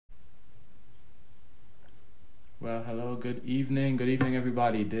Well, hello, good evening,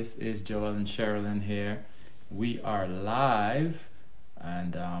 everybody. This is Joel and Sherilyn here. We are live,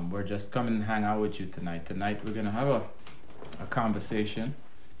 and we're just coming and hang out with you tonight. Tonight, we're gonna have a conversation,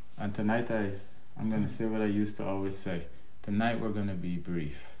 and tonight I'm gonna say what I used to always say. Tonight, we're gonna be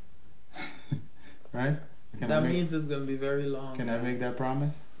brief, right? That means it's gonna be very long. Can I make that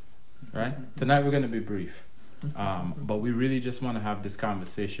promise? Right? Tonight, we're gonna be brief, but we really just want to have this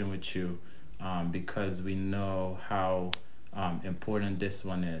conversation with you. Because we know how important this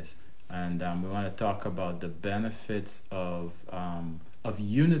one is, and we want to talk about the benefits of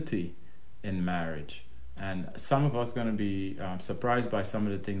unity in marriage. And some of us going to be surprised by some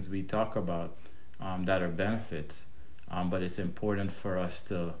of the things we talk about that are benefits, but it's important for us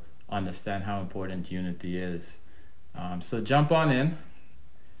to understand how important unity is. So jump on in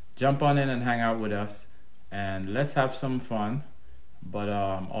and hang out with us, and let's have some fun. But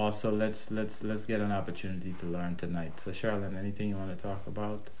also let's get an opportunity to learn tonight. So Sherilyn, anything you want to talk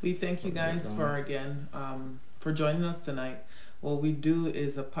about? We thank you guys for joining us tonight. What we do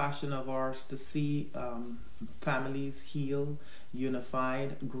is a passion of ours to see families heal,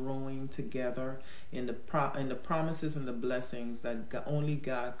 unified, growing together in the promises and the blessings that only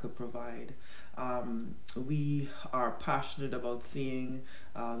God could provide. We are passionate about seeing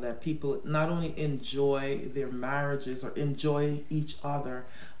that people not only enjoy their marriages or enjoy each other,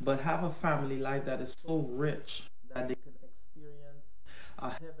 but have a family life that is so rich that they can experience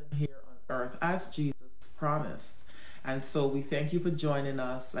heaven here on earth as Jesus promised. And so we thank you for joining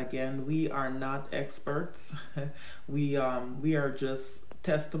us. Again, we are not experts. we are just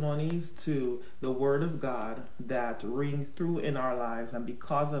testimonies to the Word of God that ring through in our lives, and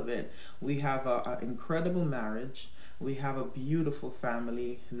because of it, we have an incredible marriage. We have a beautiful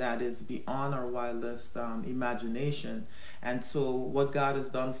family that is beyond our wildest imagination. And so what God has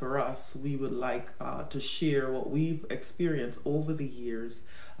done for us, we would like to share what we've experienced over the years.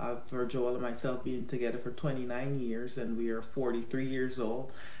 For Joel and myself being together for 29 years, and we are 43 years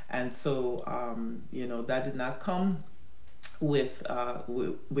old. And so, that did not come with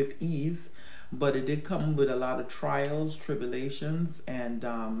ease, but it did come with a lot of trials, tribulations, and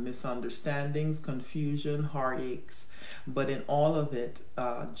misunderstandings, confusion, heartaches. But in all of it,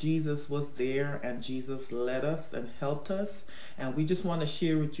 Jesus was there, and Jesus led us and helped us. And we just want to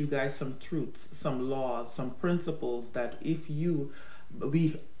share with you guys some truths, some laws, some principles that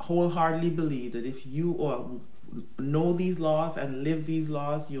we wholeheartedly believe that if you know these laws and live these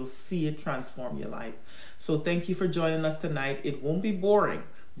laws, you'll see it transform your life. So thank you for joining us tonight. It won't be boring,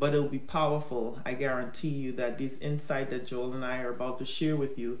 but it'll be powerful. I guarantee you that this insight that Joel and I are about to share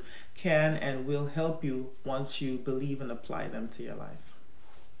with you can and will help you once you believe and apply them to your life.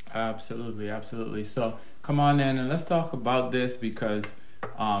 Absolutely. So come on in and let's talk about this, because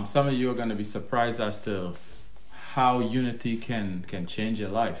some of you are going to be surprised as to how unity can change your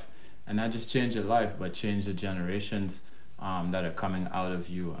life, and not just change your life, but change the generations that are coming out of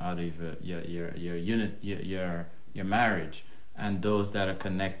you, out of your marriage, and those that are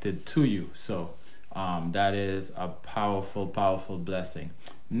connected to you. So that is a powerful blessing.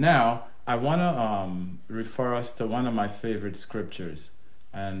 Now I want to refer us to one of my favorite scriptures,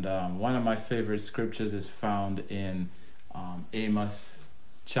 and one of my favorite scriptures is found in Amos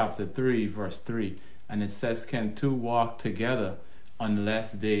chapter 3 verse 3. And it says, "Can two walk together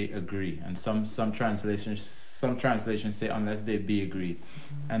unless they agree?" And some translations say, "Unless they be agreed."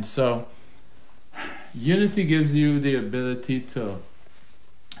 And so, unity gives you the ability to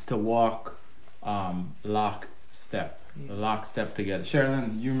walk lockstep together.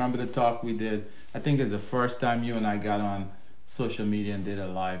 Sherilyn, you remember the talk we did? I think it's the first time you and I got on social media and did a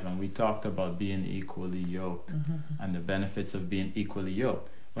live, and we talked about being equally yoked and the benefits of being equally yoked.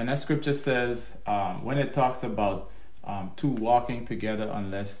 When that scripture says, when it talks about two walking together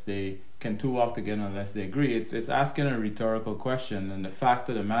unless they agree, it's asking a rhetorical question. And the fact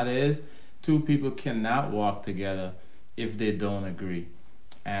of the matter is, two people cannot walk together if they don't agree.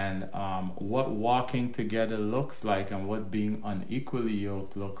 And what walking together looks like, and what being unequally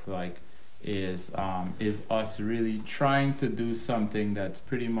yoked looks like, is us really trying to do something that's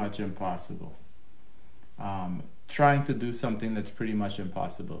pretty much impossible.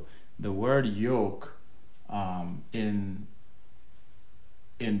 The word yoke in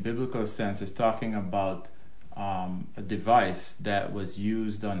biblical sense is talking about a device that was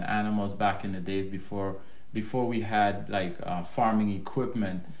used on animals back in the days before we had farming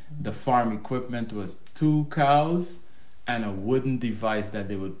equipment. The farm equipment was two cows and a wooden device that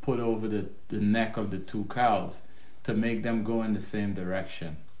they would put over the neck of the two cows to make them go in the same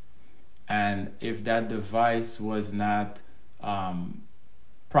direction. And if that device was not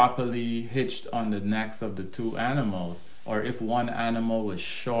properly hitched on the necks of the two animals, or if one animal was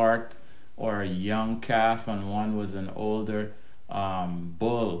short or a young calf and one was an older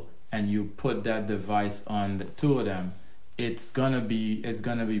bull, and you put that device on the two of them, it's gonna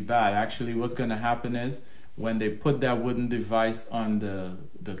be bad. Actually, what's gonna happen is when they put that wooden device on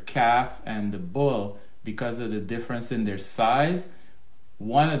the calf and the bull, because of the difference in their size,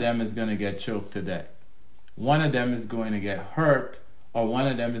 one of them is gonna get choked to death. One of them is going to get hurt, or one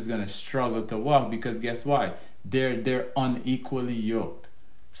of them is going to struggle to walk, because guess what? They're unequally yoked.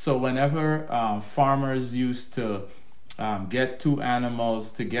 So whenever farmers used to get two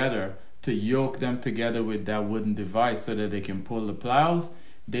animals together to yoke them together with that wooden device so that they can pull the plows,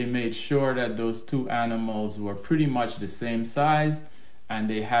 they made sure that those two animals were pretty much the same size and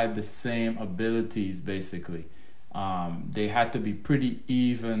they had the same abilities, basically. They had to be pretty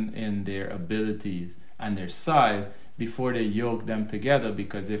even in their abilities and their size before they yoked them together,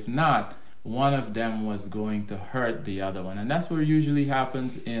 because if not, one of them was going to hurt the other one. And that's what usually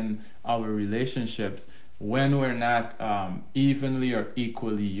happens in our relationships when we're not evenly or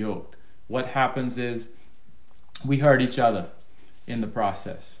equally yoked. What happens is we hurt each other in the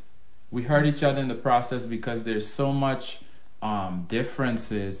process. We hurt each other in the process because there's so much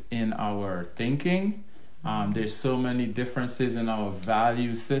differences in our thinking. There's so many differences in our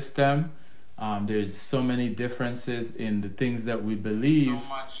value system. There's so many differences in the things that we believe,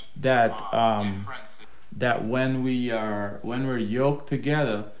 that that when we're yoked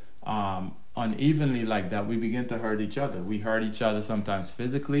together unevenly like that, we begin to hurt each other. We hurt each other sometimes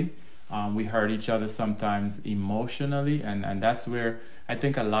physically. We hurt each other sometimes emotionally, and that's where I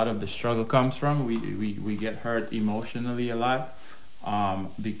think a lot of the struggle comes from. We get hurt emotionally a lot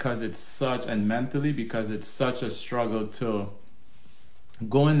because it's such, and mentally, because it's such a struggle to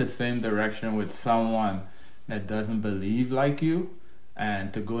go in the same direction with someone that doesn't believe like you,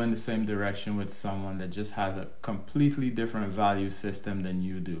 and to go in the same direction with someone that just has a completely different value system than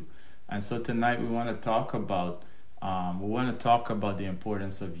you do. And so tonight we want to talk about the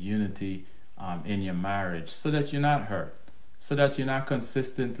importance of unity in your marriage, so that you're not hurt, so that you're not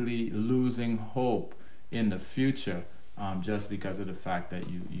consistently losing hope in the future just because of the fact that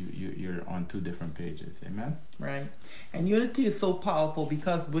you're on two different pages. Amen. Right. And unity is so powerful,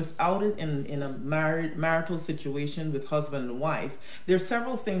 because without it in a marital situation with husband and wife, there's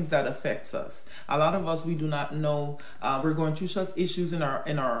several things that affects us. A lot of us, we do not know, we're going through such issues in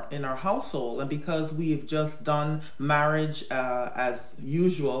our household, and because we've just done marriage as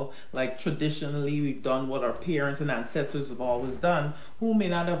usual, like traditionally we've done what our parents and ancestors have always done, who may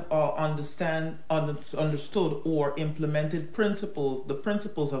not have understood or implemented the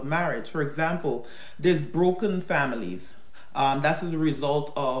principles of marriage. For example, there's broken families. That's as a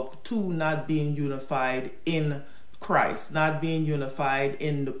result of two not being unified in Christ, not being unified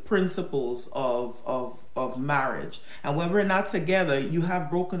in the principles of marriage. And when we're not together, you have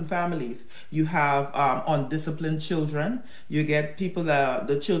broken families. You have undisciplined children. You get people that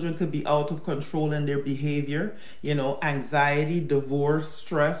the children could be out of control in their behavior. Anxiety, divorce,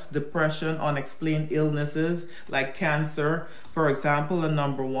 stress, depression, unexplained illnesses like cancer, for example, a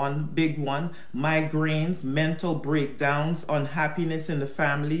number one, big one, migraines, mental breakdowns, unhappiness in the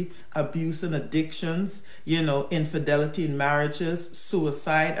family, abuse and addictions, infidelity in marriages,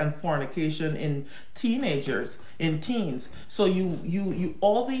 suicide and fornication in teens. So you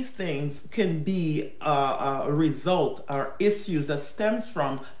all these things can be a result or issues that stems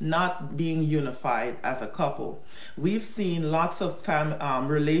from not being unified as a couple. We've seen lots of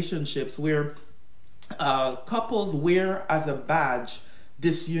relationships where couples wear as a badge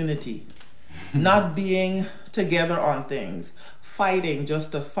disunity, not being together on things, fighting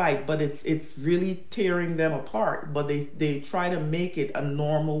just to fight, but it's really tearing them apart. But they try to make it a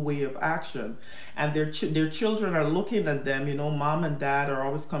normal way of action, and their children are looking at them. Mom and dad are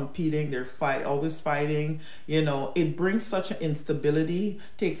always competing. They're always fighting. It brings such an instability,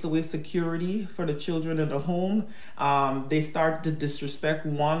 takes away security for the children in the home. They start to disrespect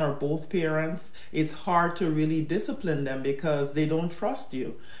one or both parents. It's hard to really discipline them because they don't trust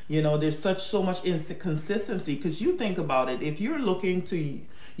you. There's so much inconsistency, because you think about it. If you're looking to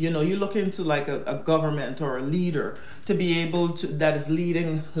like a government or a leader to be able to, that is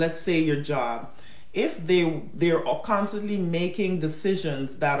leading, let's say, your job, if they're constantly making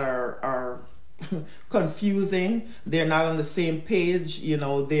decisions that are confusing. They're not on the same page. You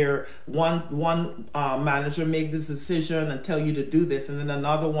know, they're one manager make this decision and tell you to do this, and then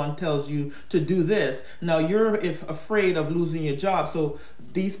another one tells you to do this. Now you're afraid of losing your job. So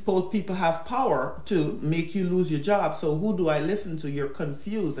these both people have power to make you lose your job. So who do I listen to? You're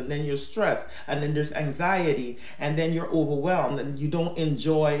confused, and then you're stressed, and then there's anxiety, and then you're overwhelmed, and you don't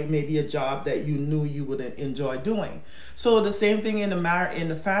enjoy maybe a job that you knew you would enjoy doing. So the same thing in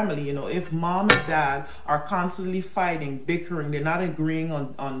the family. You know, if mom and dad are constantly fighting, bickering, they're not agreeing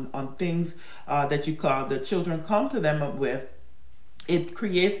on things that the children come to them with, it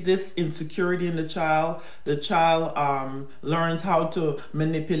creates this insecurity in the child. The child learns how to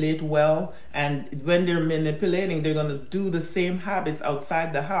manipulate well, and when they're manipulating, they're going to do the same habits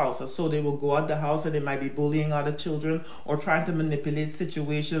outside the house. So they will go out the house and they might be bullying other children or trying to manipulate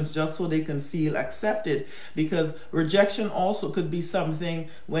situations just so they can feel accepted. Because rejection also could be something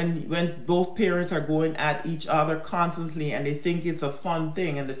when both parents are going at each other constantly and they think it's a fun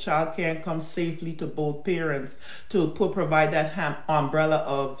thing, and the child can't come safely to both parents to provide that umbrella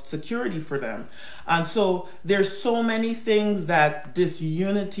of security for them. And so there's so many things that this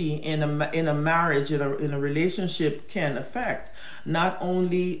unity in a marriage, in a relationship can affect. Not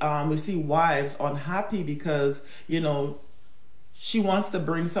only we see wives unhappy because, you know, she wants to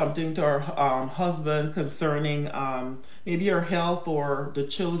bring something to her husband concerning maybe her health or the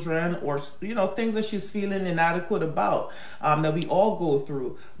children, or, you know, things that she's feeling inadequate about, that we all go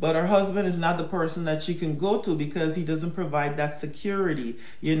through. But her husband is not the person that she can go to because he doesn't provide that security.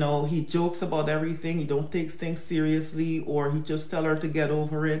 You know, he jokes about everything. He don't take things seriously, or he just tell her to get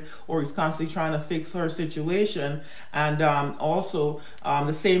over it, or he's constantly trying to fix her situation. And also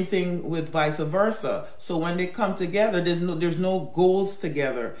the same thing with vice versa. So when they come together, there's no goals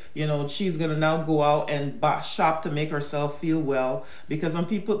together. You know, she's gonna now go out and shop to make herself feel well, because when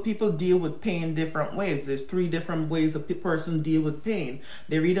people deal with pain different ways. There's 3 different ways a person deal with pain.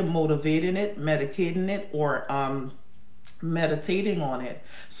 They're either motivating it, medicating it, or meditating on it.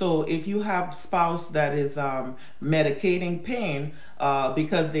 So if you have spouse that is medicating pain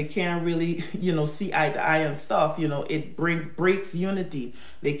because they can't really, you know, see eye to eye and stuff, you know, it breaks unity.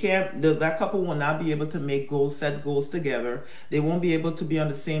 They can't, that couple will not be able to make goals, set goals together. They won't be able to be on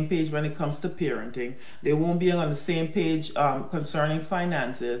the same page when it comes to parenting. They won't be on the same page concerning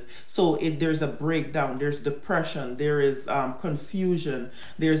finances. So there's a breakdown, there's depression, there is confusion,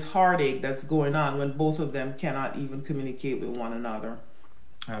 there's heartache that's going on when both of them cannot even communicate with one another.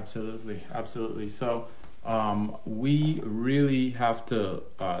 Absolutely, absolutely. So we really have to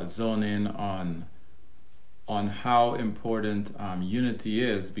zone in on how important unity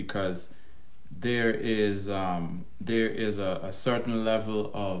is, because there is a certain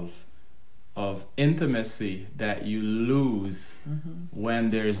level of intimacy that you lose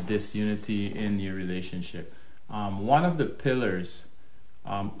when there's disunity in your relationship. One of the pillars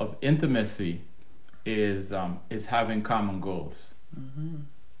of intimacy is having common goals.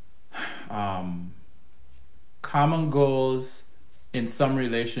 Common goals in some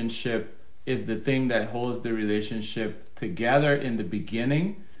relationship is the thing that holds the relationship together in the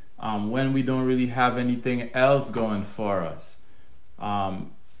beginning, when we don't really have anything else going for us.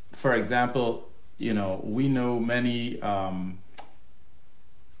 For example, you know, we know many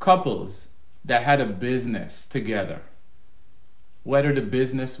couples that had a business together, whether the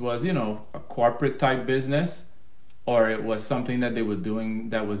business was, you know, a corporate type business, or it was something that they were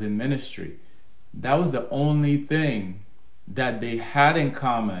doing that was in ministry. That was the only thing that they had in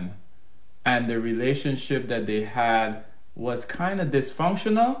common, and the relationship that they had was kind of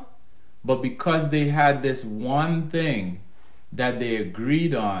dysfunctional, but because they had this one thing that they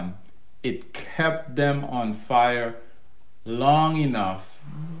agreed on, it kept them on fire long enough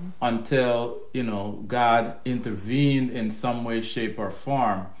until, you know, God intervened in some way, shape, or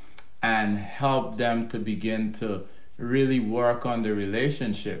form and helped them to begin to really work on the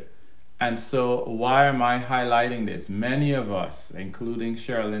relationship. And so why am I highlighting this? Many of us, including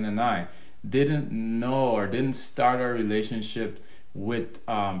Sherilyn and I, didn't know or didn't start our relationship with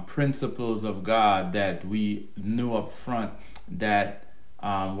principles of God that we knew up front that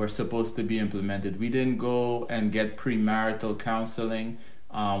were supposed to be implemented. We didn't go and get premarital counseling.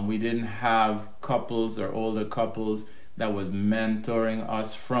 We didn't have couples or older couples that was mentoring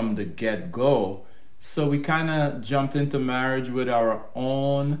us from the get-go. So we kind of jumped into marriage with our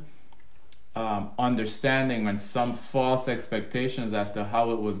own understanding and some false expectations as to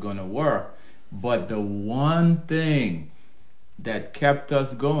how it was going to work. But the one thing that kept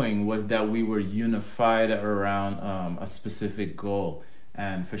us going was that we were unified around a specific goal.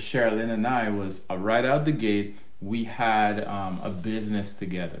 And for Sherilyn and I, was right out the gate, we had a business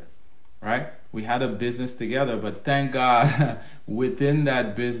together. right? We had a business together, but thank God within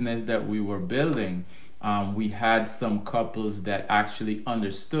that business that we were building, we had some couples that actually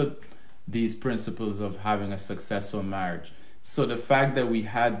understood these principles of having a successful marriage. So the fact that we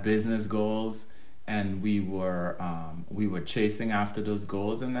had business goals and we were chasing after those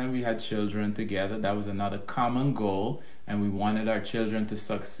goals, and then we had children together. That was another common goal, and we wanted our children to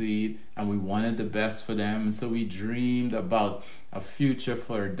succeed, and we wanted the best for them, and so we dreamed about a future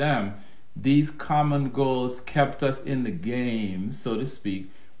for them. These common goals kept us in the game, so to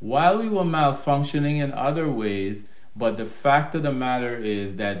speak, while we were malfunctioning in other ways. But the fact of the matter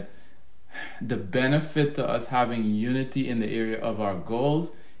is that the benefit to us having unity in the area of our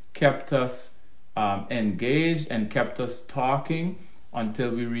goals kept us engaged and kept us talking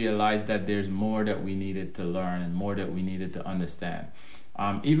until we realized that there's more that we needed to learn and more that we needed to understand.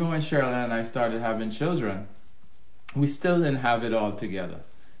 Even when Sherilyn and I started having children, we still didn't have it all together,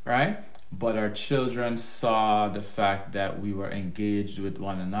 right? But our children saw the fact that we were engaged with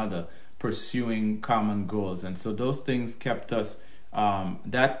one another, pursuing common goals. And so those things kept us,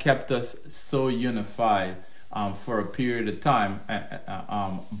 that kept us so unified for a period of time.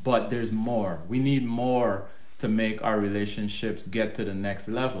 But there's more. We need more to make our relationships get to the next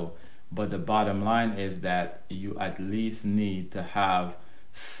level. But the bottom line is that you at least need to have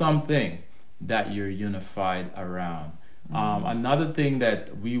something that you're unified around. Another thing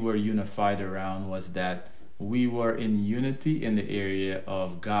that we were unified around was that we were in unity in the area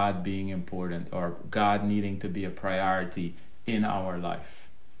of God being important, or God needing to be a priority in our life,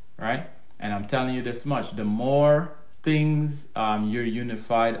 right? And I'm telling you this much: the more things you're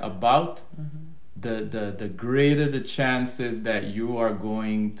unified about, the greater the chances that you are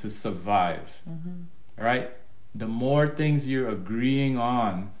going to survive, right? The more things you're agreeing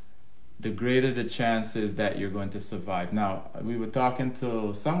on, the greater the chances that you're going to survive. Now, we were talking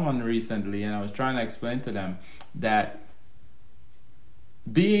to someone recently, and I was trying to explain to them that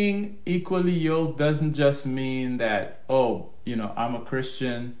being equally yoked doesn't just mean that, oh, you know, I'm a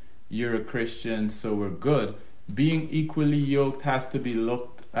Christian, you're a Christian, so we're good. Being equally yoked has to be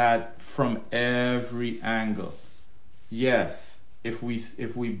looked at from every angle. Yes, if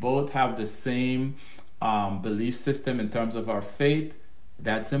we both have the same belief system in terms of our faith,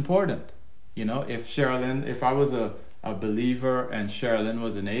 that's important. You know, if I was a believer and Sherilyn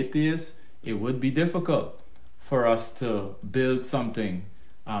was an atheist, it would be difficult for us to build something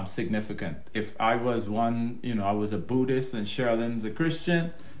significant. If I was I was a Buddhist and Sherilyn's a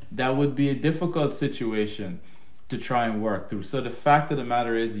Christian, that would be a difficult situation to try and work through. So the fact of the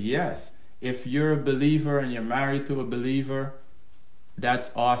matter is, yes, if you're a believer and you're married to a believer,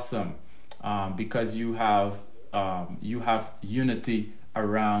 that's awesome, because you have unity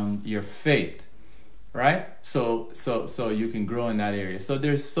around your faith, right? So you can grow in that area. So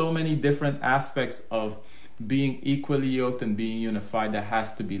there's so many different aspects of being equally yoked and being unified that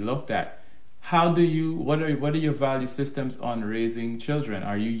has to be looked at. What are your value systems on raising children?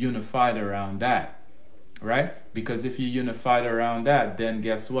 Are you unified around that, right? Because if you're unified around that, then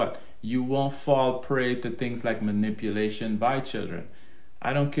guess what? You won't fall prey to things like manipulation by children.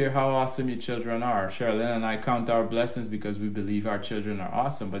 I don't care how awesome your children are. Sherilyn and I count our blessings because we believe our children are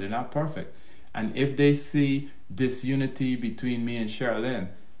awesome, but they're not perfect. And if they see disunity between me and Sherilyn,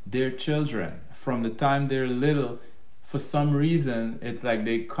 they're children. From the time they're little, for some reason, it's like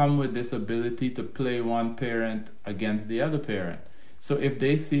they come with this ability to play one parent against the other parent. So if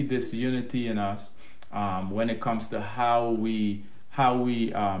they see disunity in us, when it comes to how we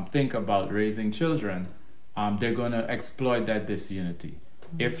think about raising children, they're going to exploit that disunity.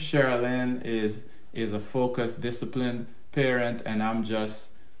 If Sherilyn is a focused, disciplined parent, and I'm just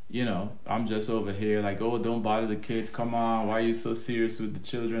over here like, oh, don't bother the kids. Come on, why are you so serious with the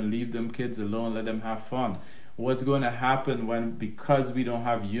children? Leave them kids alone. Let them have fun. What's going to happen because we don't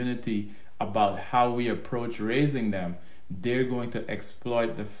have unity about how we approach raising them, they're going to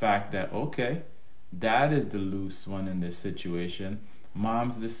exploit the fact that, okay, dad is the loose one in this situation.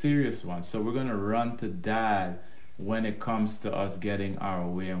 Mom's the serious one. So we're going to run to dad when it comes to us getting our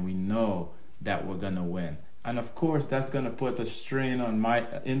way, and we know that we're going to win. And of course, that's going to put a strain on my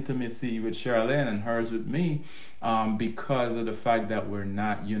intimacy with Sherilyn and hers with me, because of the fact that we're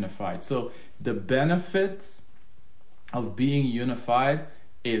not unified. So the benefits of being unified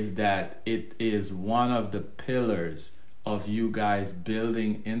is that it is one of the pillars of you guys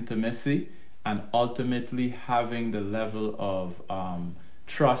building intimacy and ultimately having the level of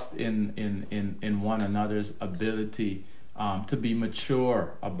trust in one another's ability to be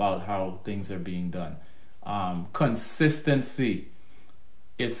mature about how things are being done. Consistency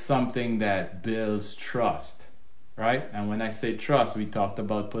is something that builds trust, right? And when I say trust, we talked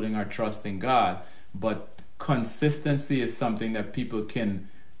about putting our trust in God, but consistency is something that people can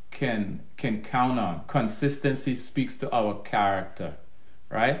count on. Consistency speaks to our character,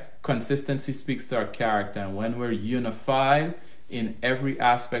 right? Consistency speaks to our character. And when we're unified in every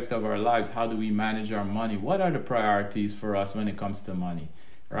aspect of our lives, how do we manage our money? What are the priorities for us when it comes to money,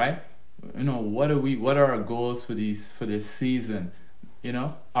 right? You know, what are our goals for this season? You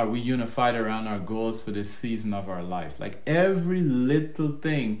know, are we unified around our goals for this season of our life? Like every little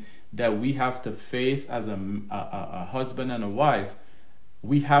thing that we have to face as a husband and a wife,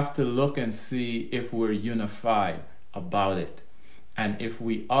 we have to look and see if we're unified about it. And if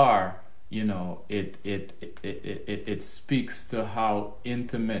we are, you know, it speaks to how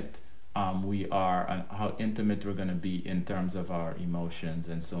intimate we are and how intimate we're going to be in terms of our emotions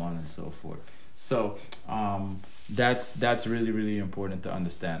and so on and so forth. So that's really, really important to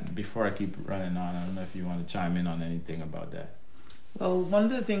understand. Before I keep running on, I don't know if you want to chime in on anything about that. Well, one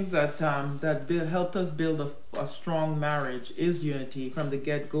of the things that helped us build a strong marriage is unity. From the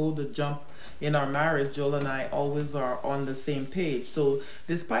get-go, the jump in our marriage, Joel and I always are on the same page. So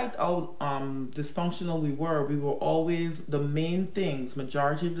despite how dysfunctional we were always, the main things,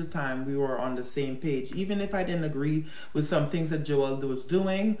 majority of the time, we were on the same page. Even if I didn't agree with some things that Joel was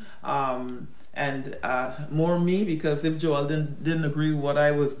doing, and more me, because if Joel didn't agree with what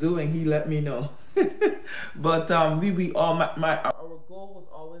I was doing, he let me know. But we all, our goal was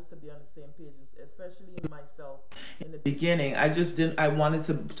always to be on the same page, especially myself in the beginning. I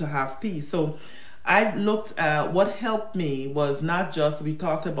wanted to have peace. So I looked at what helped me was not just, we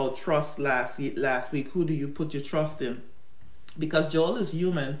talked about trust last week. Who do you put your trust in? Because Joel is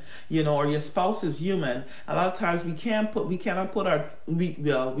human, you know, or your spouse is human. A lot of times we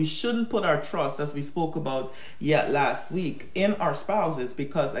shouldn't put our trust, as we spoke about last week, in our spouses,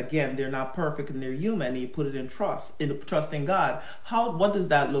 because again, they're not perfect and they're human. You put it in trust in God. What does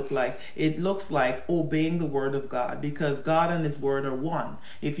that look like? It looks like obeying the word of God, because God and his word are one.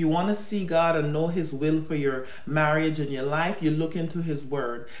 If you want to see God and know his will for your marriage and your life, you look into his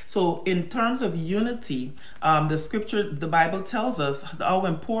word. So in terms of unity, the Bible tells us how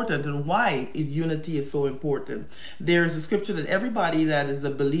important and why unity is so important. There is a scripture that everybody that is a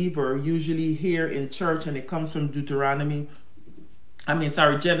believer usually hear in church, and it comes from Genesis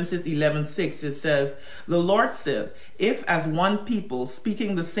 11:6. It says, "The Lord said, if as one people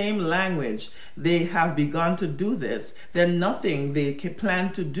speaking the same language they have begun to do this, then nothing they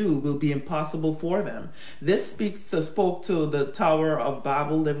plan to do will be impossible for them." This spoke to the Tower of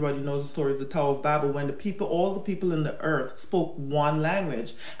Babel. Everybody knows the story of the Tower of Babel, when all the people in the earth spoke one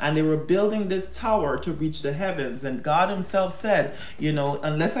language, and they were building this tower to reach the heavens. And God himself said, you know,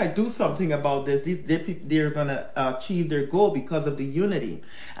 unless I do something about this, they're going to achieve their goal because of the unity.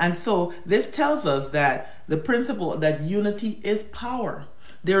 And so this tells us that the principle that unity is power.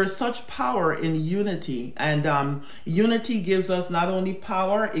 There is such power in unity, and unity gives us not only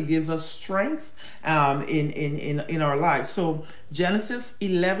power, it gives us strength in our lives. So Genesis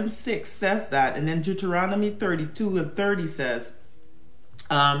 11:6 says that, and then Deuteronomy 32:30 says,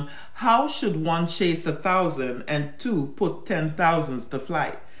 how should one chase 1,000 and two put 10,000s to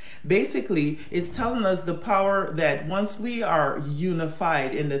flight? Basically, it's telling us the power that once we are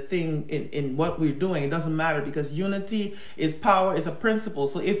unified in the thing, in what we're doing, it doesn't matter, because unity is power, is a principle.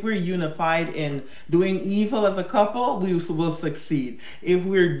 So if we're unified in doing evil as a couple, we will succeed. If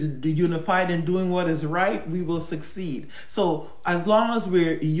we're unified in doing what is right, we will succeed. So as long as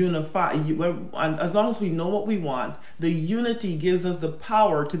we're unified, as long as we know what we want, the unity gives us the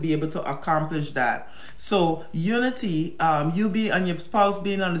power to be able to accomplish that. So unity, you and your spouse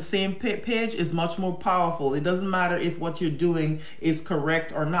being on the same page is much more powerful. It doesn't matter if what you're doing is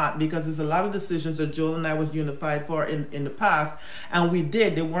correct or not, because there's a lot of decisions that Joel and I was unified for in the past, and we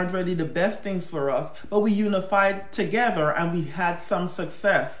did. They weren't really the best things for us, but we unified together and we had some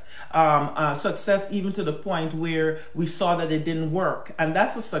success. Success even to the point where we saw that it didn't work, and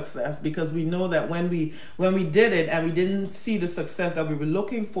that's a success, because we know that when we did it and we didn't see the success that we were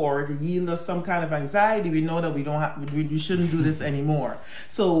looking for, to yield us some kind of anxiety, we know that we shouldn't do this anymore.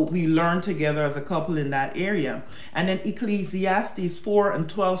 So we learned together as a couple in that area. And then Ecclesiastes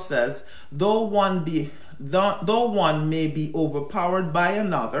 4:12 says, though one may be overpowered by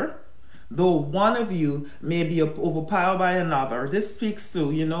another, though one of you may be overpowered by another. This speaks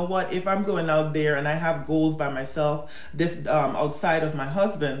to, you know what, if I'm going out there and I have goals by myself, this outside of my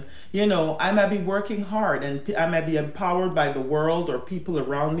husband, you know, I might be working hard and I might be empowered by the world or people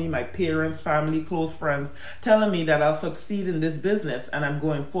around me, my parents, family, close friends, telling me that I'll succeed in this business and I'm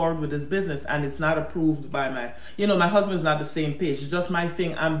going forward with this business, and it's not approved by my, you know, my husband's not the same page. It's just my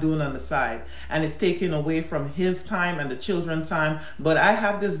thing I'm doing on the side, and it's taken away from his time and the children's time. But I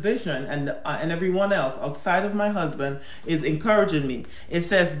have this vision, and everyone else outside of my husband is encouraging me. It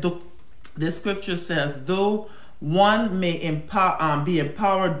says, this scripture says, though one may be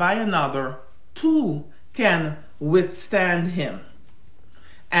empowered by another, two can withstand him.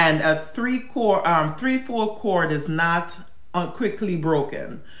 And a three-four cord is not quickly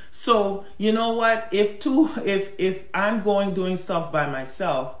broken. So you know what? If I'm doing stuff by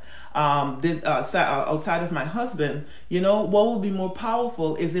myself, outside of my husband, you know, what would be more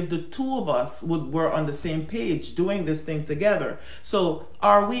powerful is if the two of us were on the same page doing this thing together. So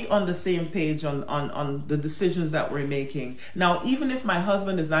are we on the same page on the decisions that we're making? Now, even if my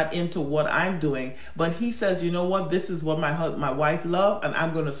husband is not into what I'm doing, but he says, you know what, this is what my wife loves and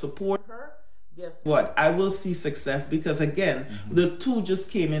I'm going to support her, guess what? I will see success, because again, the two just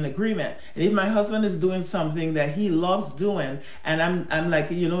came in agreement. And if my husband is doing something that he loves doing, and I'm like,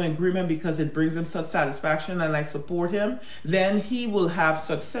 you know, in agreement because it brings him such satisfaction and I support him, then he will have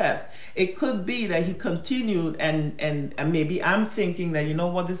success. It could be that he continued and maybe I'm thinking that, you know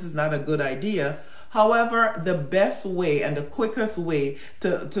what, this is not a good idea. However, the best way and the quickest way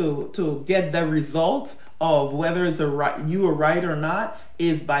to get the result of whether it's you are right or not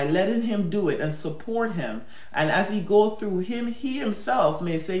is by letting him do it and support him. And as he goes through, he himself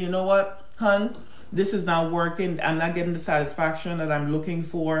may say, you know what, hun, this is not working. I'm not getting the satisfaction that I'm looking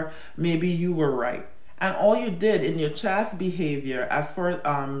for. Maybe you were right. And all you did in your chast behavior, as far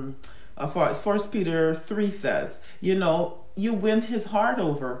as 1 Peter 3 says, you know, you win his heart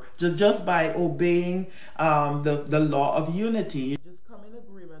over just by obeying the law of unity. You just come in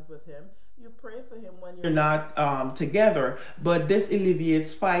agreement with him. You pray for him when you're not together, but this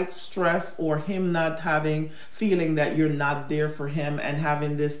alleviates fight, stress, or him not feeling that you're not there for him and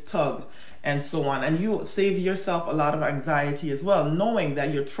having this tug and so on. And you save yourself a lot of anxiety as well, knowing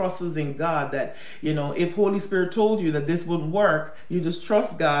that your trust is in God, that, you know, if Holy Spirit told you that this wouldn't work, you just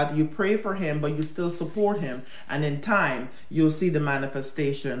trust God, you pray for him, but you still support him. And in time, you'll see the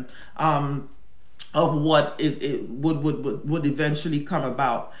manifestation of what it would eventually come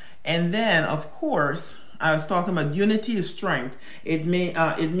about. And then, of course, I was talking about unity is strength. It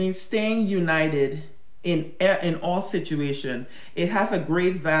means staying united in all situations. It has a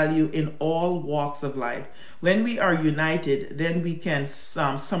great value in all walks of life. When we are united, then we can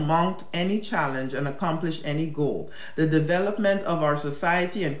surmount any challenge and accomplish any goal. The development of our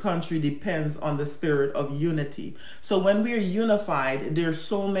society and country depends on the spirit of unity. So when we are unified, there's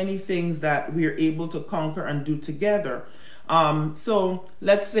so many things that we are able to conquer and do together. So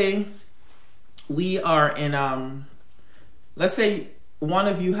let's say we are in, let's say one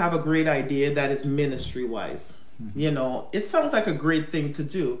of you have a great idea that is ministry wise. You know, it sounds like a great thing to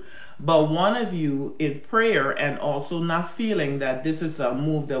do, but one of you in prayer and also not feeling that this is a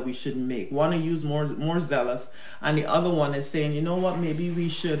move that we should make. One of you is more zealous, and the other one is saying, you know what, maybe we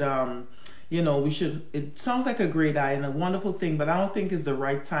should, you know, it sounds like a great idea and a wonderful thing, but I don't think it's the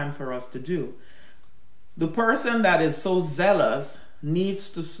right time for us to do. The person that is so zealous needs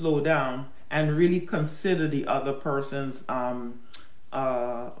to slow down and really consider the other person's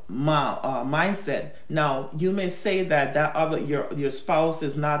mindset. Now, you may say that other your spouse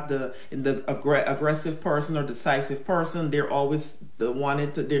is not the aggressive person or decisive person. They're always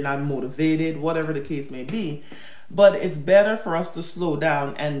they're not motivated, whatever the case may be. But it's better for us to slow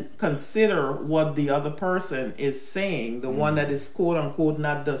down and consider what the other person is saying, the one that is quote unquote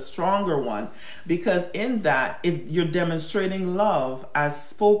not the stronger one, because in that you're demonstrating love as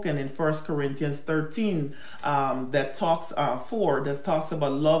spoken in 1 Corinthians 13 that talks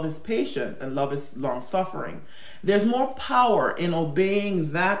about love is patient and love is long suffering. There's more power in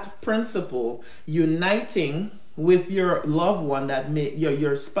obeying that principle, uniting with your loved one that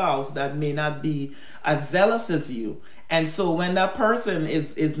your spouse that may not be as zealous as you. And so when that person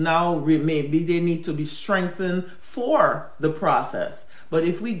is now, maybe they need to be strengthened for the process. But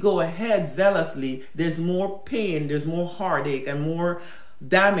if we go ahead zealously, there's more pain, there's more heartache, and more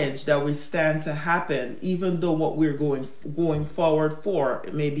damage that will stand to happen, even though what we're going forward for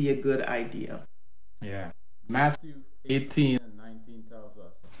may be a good idea. Yeah. Matthew 18 and 19 tells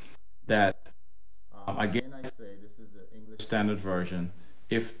us that, again I say, this is the English Standard Version,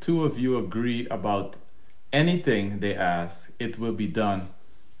 if two of you agree about anything they ask, it will be done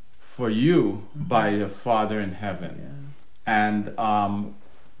for you by the Father in heaven. Yeah. And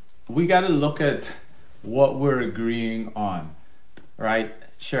we got to look at what we're agreeing on, right?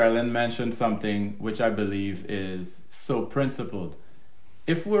 Sherilyn mentioned something which I believe is so principled.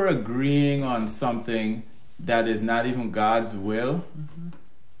 If we're agreeing on something that is not even God's will,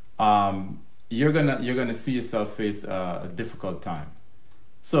 you're gonna see yourself face a difficult time.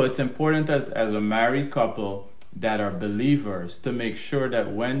 So it's important as a married couple that are believers to make sure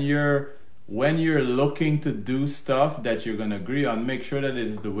that when you're looking to do stuff that you're gonna agree on, make sure that it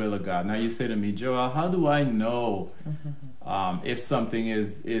is the will of God. Now you say to me, Joel, how do I know if something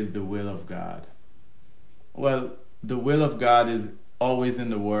is the will of God? Well, the will of God is always in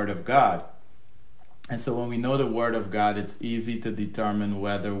the Word of God. And so when we know the Word of God, it's easy to determine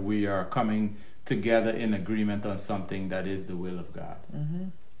whether we are coming together in agreement on something that is the will of God.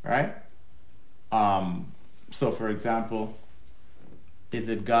 Right? So for example, is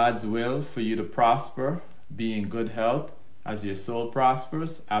it God's will for you to prosper, be in good health as your soul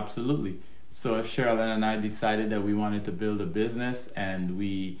prospers? Absolutely. So if Sherilyn and I decided that we wanted to build a business and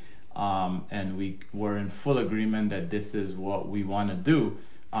we were in full agreement that this is what we want to do,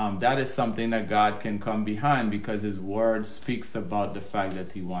 that is something that God can come behind because His Word speaks about the fact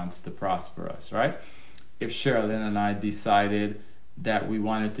that He wants to prosper us, right? If Sherilyn and I decided that we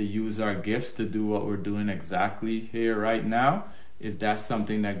wanted to use our gifts to do what we're doing exactly here right now, is that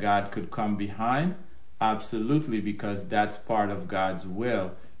something that God could come behind? Absolutely, because that's part of God's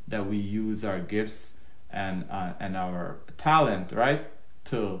will, that we use our gifts and our talent, right,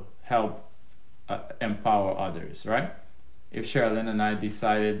 to help empower others, right? If Sherilyn and I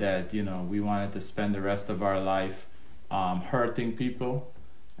decided that, we wanted to spend the rest of our life hurting people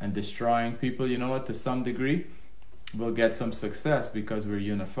and destroying people, you know what, to some degree, we'll get some success because we're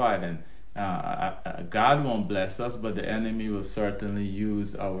unified. And God won't bless us, but the enemy will certainly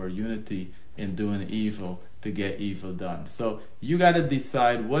use our unity in doing evil to get evil done. So you got to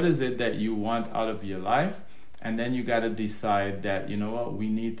decide what is it that you want out of your life, and then you got to decide that, you know what, we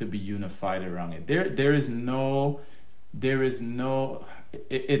need to be unified around it. There is no,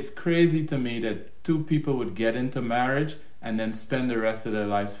 it's crazy to me that two people would get into marriage and then spend the rest of their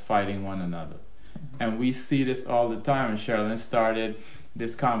lives fighting one another. And we see this all the time. And Sherilyn started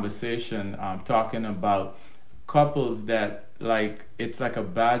this conversation talking about couples that, like, it's like a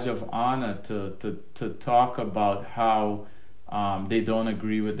badge of honor to talk about how they don't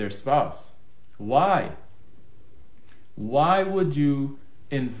agree with their spouse. Why? Why would you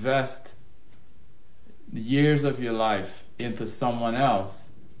invest years of your life into someone else's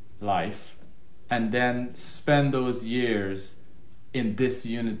life and then spend those years in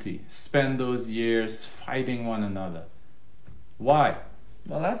disunity, spend those years fighting one another? Why?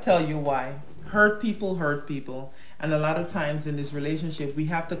 Well, I'll tell you why. Hurt people, and a lot of times in this relationship, we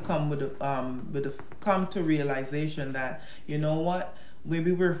have to come with a realization that, you know what,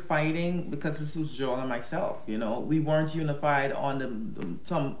 maybe we're fighting because this was Joel and myself. We weren't unified on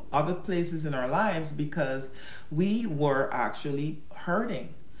some other places in our lives because we were actually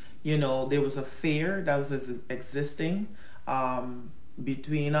hurting. There was a fear that was existing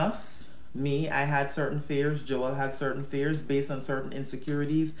between us. I had certain fears. Joel had certain fears based on certain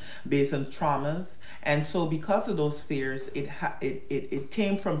insecurities, based on traumas. And so because of those fears, it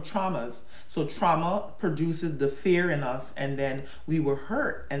came from traumas. So trauma produces the fear in us, and then we were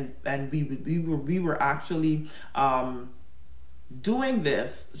hurt, and we were actually doing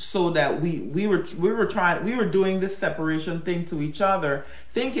this so that we were doing this separation thing to each other,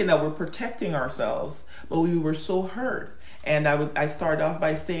 thinking that we're protecting ourselves, but we were so hurt. And I start off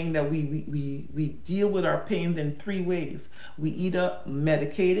by saying that we deal with our pains in three ways. We either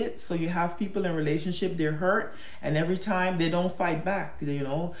medicate it, so you have people in relationship, they're hurt, and every time they don't fight back.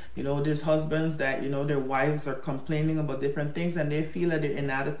 There's husbands that, their wives are complaining about different things, and they feel that they're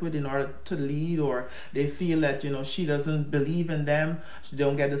inadequate in order to lead, or they feel that, she doesn't believe in them, she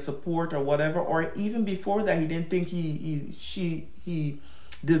don't get the support or whatever, or even before that, he didn't think he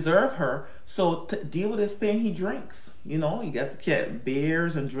deserved her. So to deal with his pain, he drinks. He gets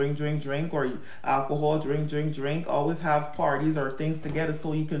beers and drink, or alcohol, drink. Always have parties or things together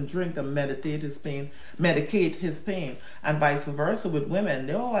so he can drink and medicate his pain. And vice versa with women.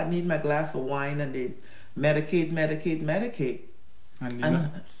 I need my glass of wine, and they medicate.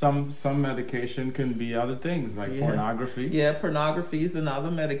 And some medication can be other things like pornography. Yeah, pornography is another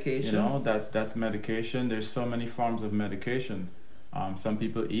medication. That's medication. There's so many forms of medication. Some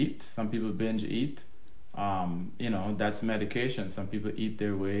people eat, some people binge eat. That's medication. Some people eat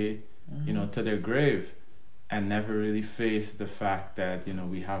their way, to their grave, and never really face the fact that,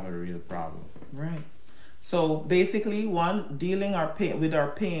 we have a real problem. Right. So basically, one, dealing our pain with our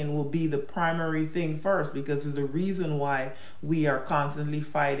pain will be the primary thing first, because it's the reason why we are constantly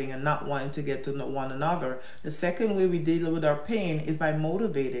fighting and not wanting to get to know one another. The second way we deal with our pain is by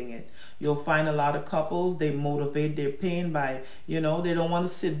motivating it. You'll find a lot of couples, they motivate their pain by, they don't want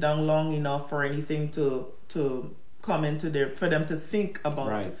to sit down long enough for anything to come into for them to think about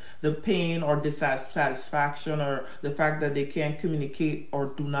Right. the pain or dissatisfaction, or the fact that they can't communicate or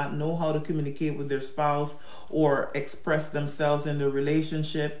do not know how to communicate with their spouse or express themselves in the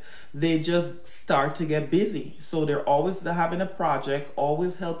relationship. They just start to get busy. So they're always having a project,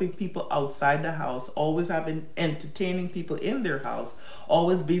 always helping people outside the house, always having entertaining people in their house,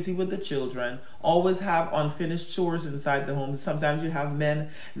 always busy with the children, always have unfinished chores inside the home. Sometimes you have men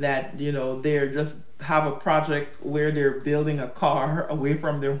that, they're just have a project where they're building a car away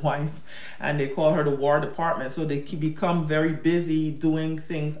from their wife, and they call her the war department. So they become very busy doing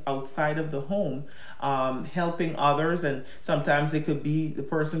things outside of the home, helping others. And sometimes the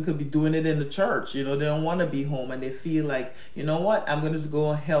person could be doing it in the church. They don't want to be home, and they feel like, what, I'm going to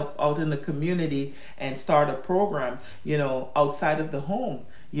go help out in the community and start a program, outside of the home.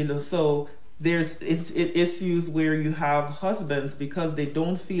 So there's issues where you have husbands, because they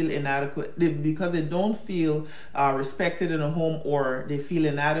don't feel inadequate, because they don't feel respected in a home, or they feel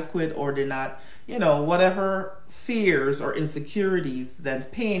inadequate, or they're not, whatever fears or insecurities,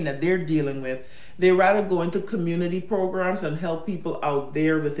 that pain that they're dealing with. They rather go into community programs and help people out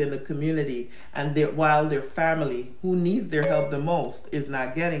there within the community, and while their family, who needs their help the most, is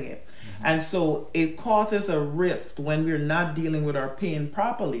not getting it. And so it causes a rift when we're not dealing with our pain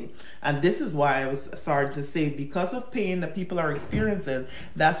properly. And this is why I was starting to say, because of pain that people are experiencing,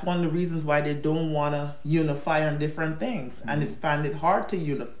 that's one of the reasons why they don't want to unify on different things. And it's find it hard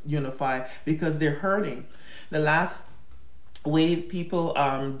to unify, because they're hurting. The last way people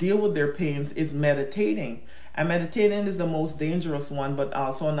deal with their pains is meditating. And meditating is the most dangerous one, but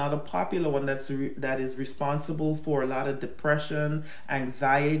also another popular one that is responsible for a lot of depression,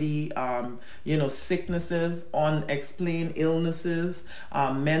 anxiety, sicknesses, unexplained illnesses,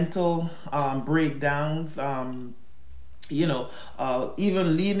 mental breakdowns.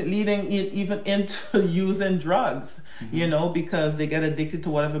 Even leading even into using drugs, because they get addicted to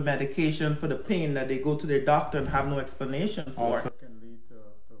whatever medication for the pain that they go to their doctor and have no explanation for. Also can lead to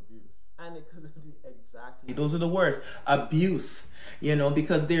abuse. And it could be exactly, those are the words, abuse.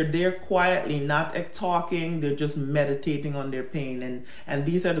 Because they're there quietly, not talking, they're just meditating on their pain, and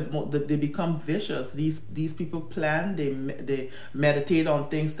these are they become vicious. These people plan, they meditate on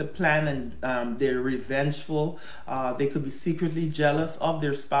things to plan, and they're revengeful. They could be secretly jealous of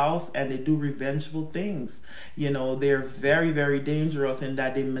their spouse, and they do revengeful things. They're very, very dangerous in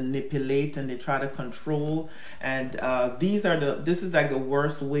that they manipulate and they try to control. And this is like the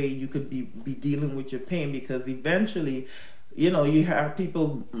worst way you could be dealing with your pain, because eventually, you have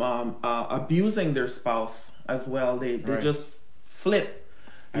people abusing their spouse as well. They Right. just flip,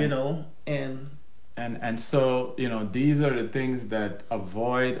 and so these are the things that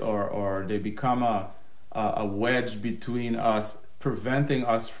avoid, or they become a wedge between us, preventing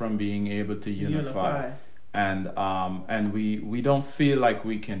us from being able to unify. And we don't feel like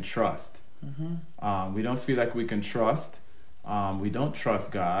we can trust. We don't feel like we can trust. We don't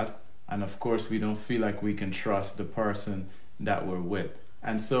trust God, and of course we don't feel like we can trust the person that we're with.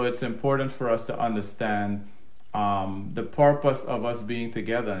 And so it's important for us to understand the purpose of us being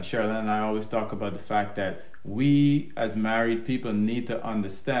together. And Sherilyn and I always talk about the fact that we as married people need to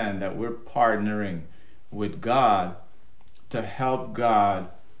understand that we're partnering with God to help God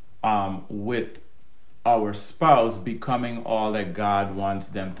with our spouse becoming all that God wants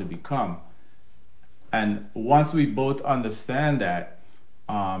them to become. And once we both understand that,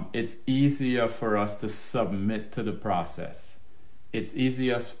 it's easier for us to submit to the process. It's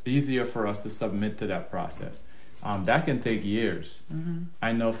easier for us to submit to that process. That can take years.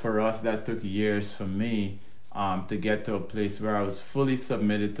 I know for us that took years for me to get to a place where I was fully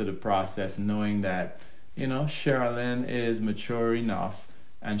submitted to the process, knowing that, Sherilyn is mature enough,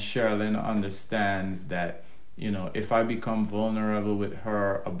 and Sherilyn understands that, if I become vulnerable with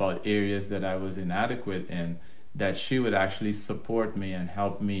her about areas that I was inadequate in, that she would actually support me and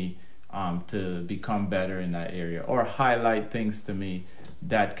help me to become better in that area, or highlight things to me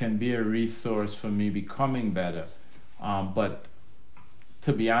that can be a resource for me becoming better. But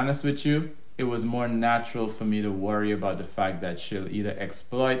to be honest with you, it was more natural for me to worry about the fact that she'll either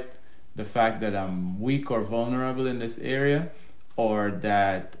exploit the fact that I'm weak or vulnerable in this area, or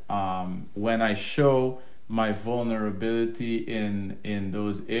that when I show my vulnerability in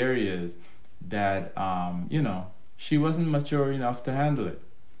those areas, that she wasn't mature enough to handle it,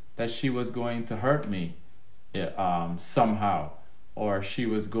 that she was going to hurt me, somehow, or she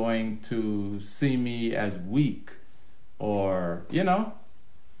was going to see me as weak, or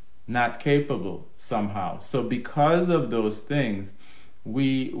not capable somehow. So because of those things,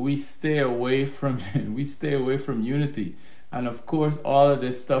 we stay away from we stay away from unity. And of course, all of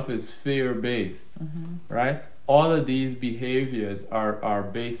this stuff is fear based, right? All of these behaviors are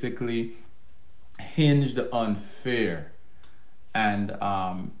basically hinged on fear. And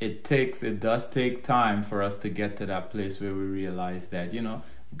it does take time for us to get to that place where we realize that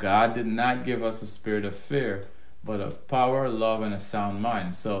God did not give us a spirit of fear, but of power, love, and a sound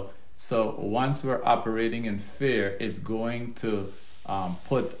mind. So once we're operating in fear, it's going to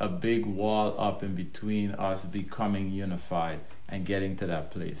put a big wall up in between us becoming unified and getting to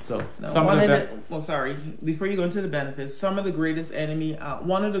that place. So sorry, before you go into the benefits, one of the greatest enemy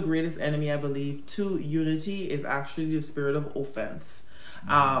I believe to unity is actually the spirit of offense.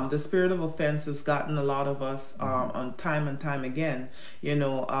 The spirit of offense has gotten a lot of us on time and time again.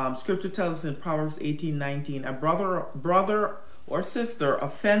 Scripture tells us in Proverbs 18:19, a brother or sister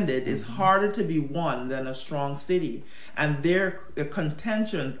offended is harder to be won than a strong city, and their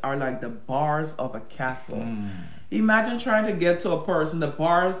contentions are like the bars of a castle. Imagine trying to get to a person, the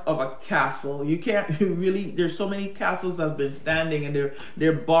bars of a castle. You can't really, there's so many castles that have been standing, and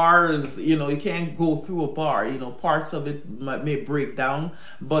they're bars, you can't go through a bar. Parts of it may break down,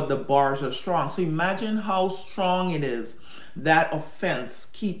 but the bars are strong. So imagine how strong it is. That offense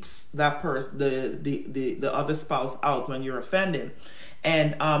keeps that person, the other spouse, out when you're offended.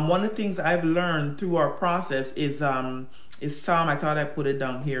 And one of the things I've learned through our process is Psalm, I thought I put it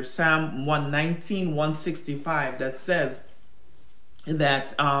down here, Psalm 119, 165, that says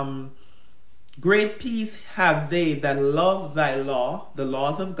that great peace have they that love thy law, the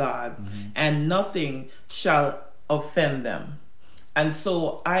laws of God, and nothing shall offend them. And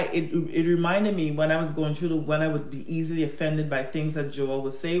so it reminded me when I was going through when I would be easily offended by things that Joel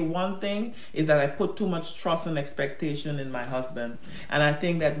would say. One thing is that I put too much trust and expectation in my husband. And I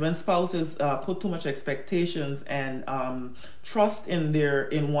think that when spouses put too much expectations and trust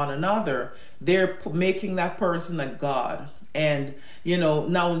in one another, they're making that person a god. And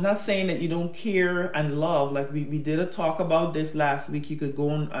now it's not saying that you don't care and love. Like we did a talk about this last week. You could go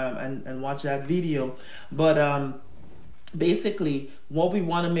on and watch that video. But basically, what we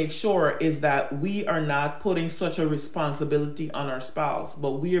want to make sure is that we are not putting such a responsibility on our spouse,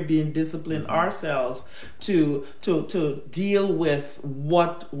 but we are being disciplined ourselves to deal with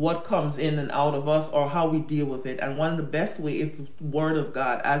what comes in and out of us, or how we deal with it. And one of the best ways is the Word of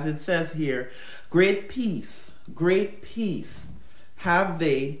God, as it says here, great peace have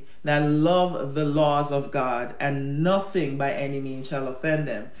they that love the laws of God, and nothing by any means shall offend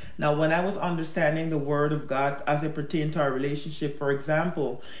them. Now, when I was understanding the Word of God as it pertained to our relationship, for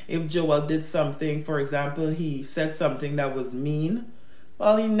example, if Joel did something, for example, he said something that was mean.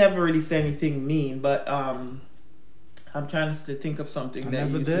 Well, he never really said anything mean, but I'm trying to think of something that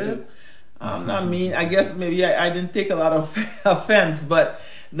he used to do. Not mean. I guess maybe I didn't take a lot of offense, but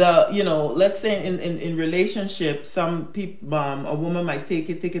let's say in relationship, some people, a woman might take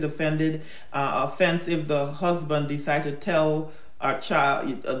it offense if the husband decide to tell a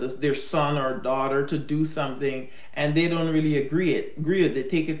child, their son or daughter, to do something, and they don't really agree with it. They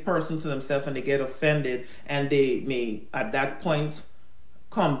take it personal to themselves, and they get offended, and they may at that point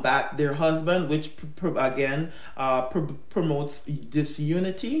combat their husband, which again promotes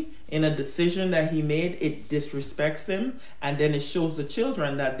disunity in a decision that he made. It disrespects him, and then it shows the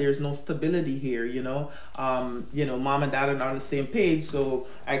children that there's no stability here. Mom and dad are not on the same page, so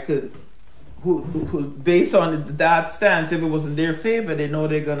I could who based on that stance, if it was in their favor, they know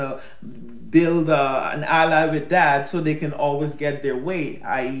they're gonna build an ally with dad, so they can always get their way,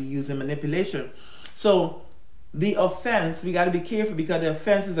 i.e. using manipulation. So the offense, we got to be careful, because the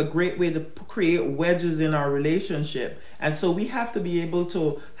offense is a great way to create wedges in our relationship. And so we have to be able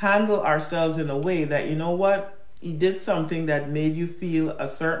to handle ourselves in a way that, he did something that made you feel a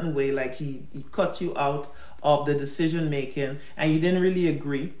certain way, like he cut you out of the decision making, and you didn't really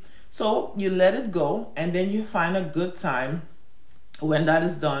agree. So you let it go, and then you find a good time when that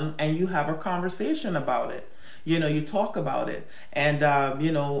is done, and you have a conversation about it. You talk about it, and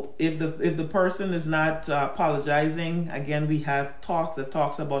if the person is not apologizing, again, we have talks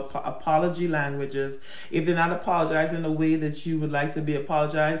about apology languages. If they're not apologizing the way that you would like to be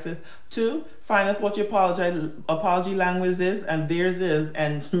apologized to, find out what your apology language is and theirs is,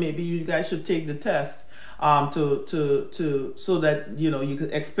 and maybe you guys should take the test so that you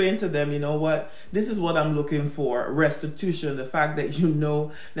could explain to them, what, this is what I'm looking for: restitution, the fact that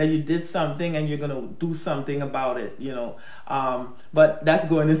that you did something and you're gonna do something about it. But that's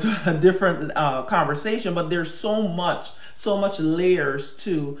going into a different conversation. But there's so much layers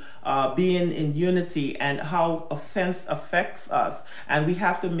to being in unity and how offense affects us. And we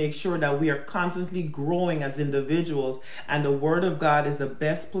have to make sure that we are constantly growing as individuals. And the Word of God is the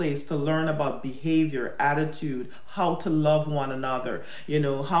best place to learn about behavior, attitude, how to love one another,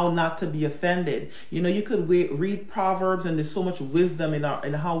 how not to be offended. You could read Proverbs, and there's so much wisdom in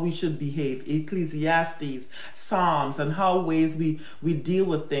how we should behave. Ecclesiastes, Psalms, and how ways we deal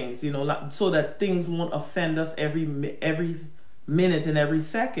with things, so that things won't offend us every minute and every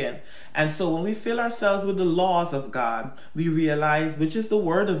second. And so when we fill ourselves with the laws of God, we realize, which is the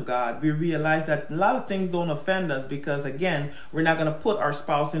Word of God, we realize that a lot of things don't offend us, because again, we're not going to put our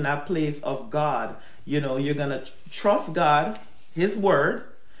spouse in that place of God. You're going to trust God, His Word,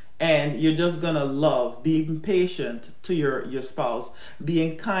 and you're just going to love, being patient to your spouse,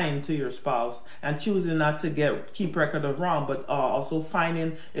 being kind to your spouse, and choosing not to keep record of wrong, but also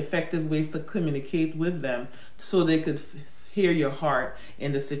finding effective ways to communicate with them so they could hear your heart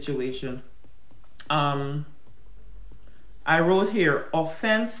in the situation. I wrote here,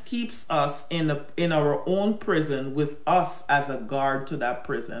 offense keeps us in our own prison, with us as a guard to that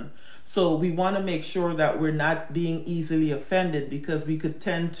prison. So we want to make sure that we're not being easily offended, because we could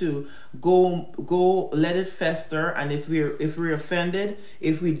tend to go let it fester. And if we're offended,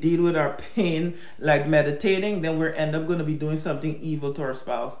 if we deal with our pain like meditating, then we're end up going to be doing something evil to our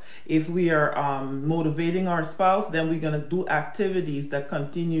spouse. If we are motivating our spouse, then we're going to do activities that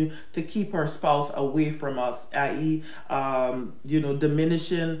continue to keep our spouse away from us, i.e.,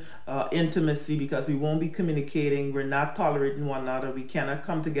 diminishing intimacy, because we won't be communicating, we're not tolerating one another, we cannot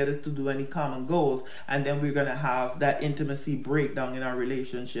come together to do any common goals, and then we're going to have that intimacy breakdown in our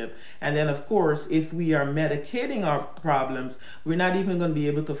relationship. And then, of course, if we are medicating our problems, we're not even going to be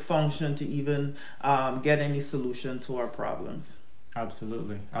able to function to even get any solution to our problems.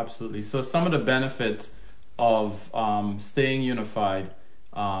 Absolutely. So some of the benefits of staying unified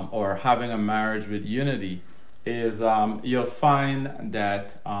or having a marriage with unity is you'll find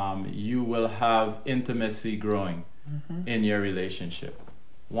that you will have intimacy growing in your relationship.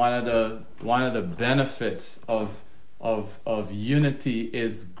 One of the benefits of unity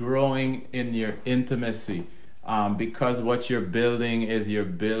is growing in your intimacy, because what you're building is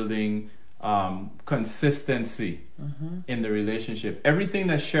consistency in the relationship. Everything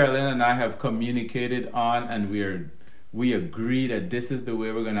that Sherilyn and I have communicated on, and we agree that this is the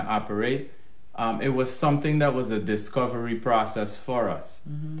way we're going to operate. It was something that was a discovery process for us.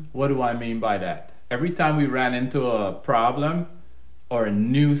 What do I mean by that? Every time we ran into a problem or a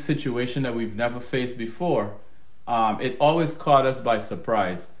new situation that we've never faced before, it always caught us by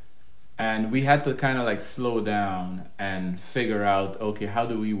surprise. And we had to kind of like slow down and figure out, okay, how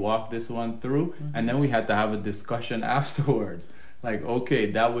do we walk this one through? And then we had to have a discussion afterwards. Like,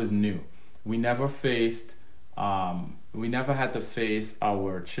 okay, that was new. We never had to face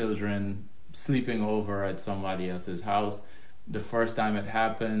our children sleeping over at somebody else's house. The first time it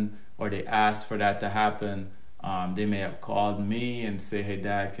happened, or they asked for that to happen, they may have called me and say, hey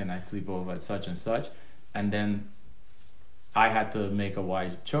Dad, can I sleep over at such and such? And then I had to make a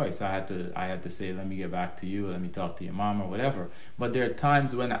wise choice. I had to say, let me get back to you, let me talk to your mom or whatever. But there are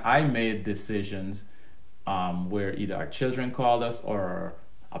times when I made decisions where either our children called us, or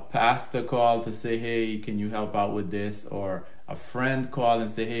a pastor called to say, hey, can you help out with this? Or a friend called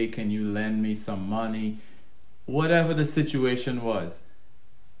and say, hey, can you lend me some money? Whatever the situation was,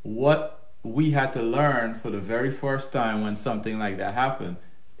 what we had to learn for the very first time when something like that happened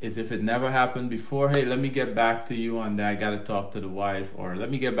is, if it never happened before, hey, let me get back to you on that, I got to talk to the wife, or let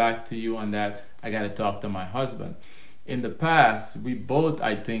me get back to you on that, I got to talk to my husband. In the past, we both,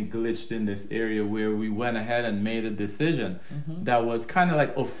 I think, glitched in this area where we went ahead and made a decision that was kind of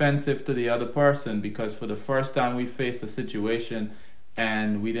like offensive to the other person, because for the first time we faced a situation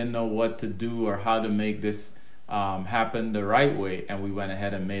and we didn't know what to do or how to make this happen the right way, and we went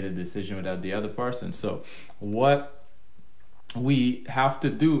ahead and made a decision without the other person. So what we have to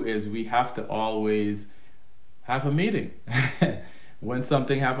do is we have to always have a meeting. When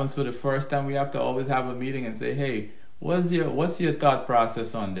something happens for the first time, we have to always have a meeting and say, hey, what's your thought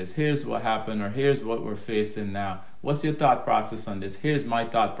process on this? Here's what happened, or here's what we're facing now. What's your thought process on this? Here's my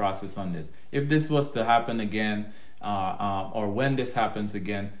thought process on this. If this was to happen again, or when this happens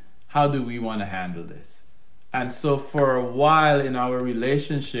again, how do we want to handle this? And so for a while in our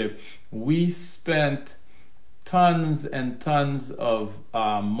relationship, we spent tons and tons of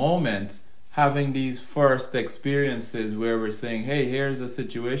moments having these first experiences where we're saying, hey, here's a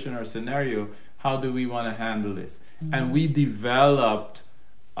situation or scenario, how do we want to handle this? And we developed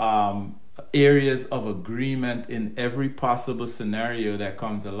areas of agreement in every possible scenario that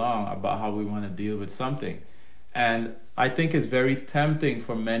comes along about how we want to deal with something. And I think it's very tempting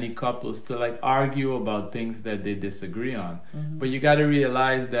for many couples to like argue about things that they disagree on. But you got to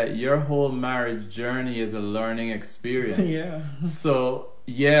realize that your whole marriage journey is a learning experience. Yeah. So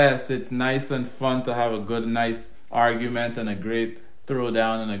yes, it's nice and fun to have a good, nice argument and a great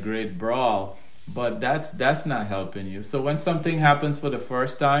throwdown and a great brawl, but that's not helping you. So when something happens for the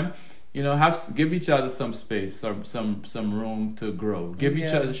first time, you know, give each other some space or some room to grow.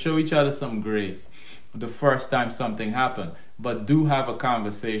 Show each other some grace the first time something happened, but do have a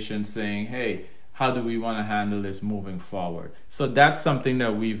conversation saying, hey, how do we want to handle this moving forward? So that's something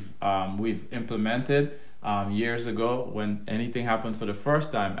that we've implemented years ago when anything happened for the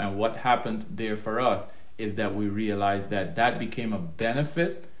first time. And what happened there for us is that we realized that became a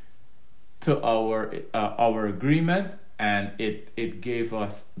benefit to our agreement, and it gave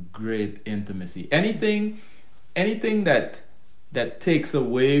us great intimacy. Anything that takes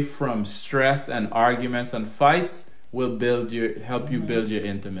away from stress and arguments and fights will help you build your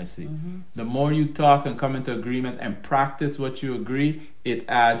intimacy. The more you talk and come into agreement and practice what you agree, it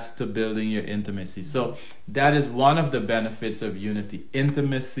adds to building your intimacy. So that is one of the benefits of unity.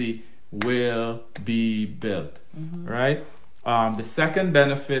 Intimacy will be built, right? The second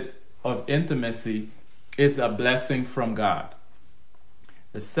benefit of intimacy is a blessing from God.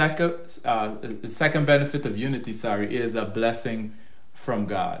 The second benefit of unity, is a blessing from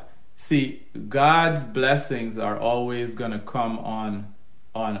God. See, God's blessings are always going to come on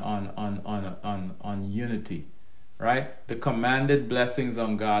unity, right? The commanded blessings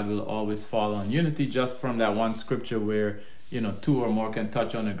on God will always fall on unity, just from that one scripture where, you know, two or more can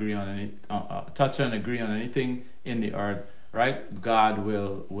touch and agree on anything in the earth, right? God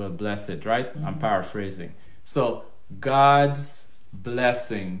will bless it, right? I'm paraphrasing. So God's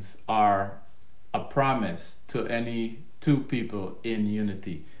blessings are a promise to any two people in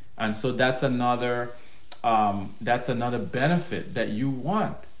unity. And so that's another benefit that you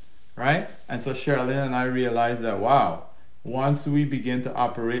want, right? And so Sherilyn and I realized that, wow, once we begin to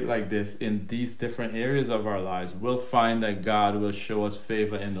operate like this in these different areas of our lives, we'll find that God will show us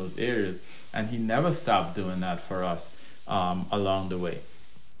favor in those areas. And he never stopped doing that for us along the way.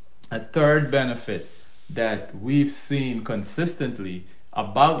 A third benefit that we've seen consistently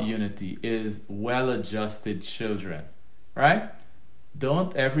about unity is well-adjusted children, right?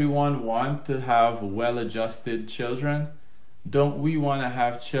 Don't everyone want to have well-adjusted children? Don't we want to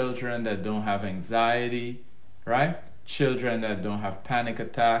have children that don't have anxiety, right? Children that don't have panic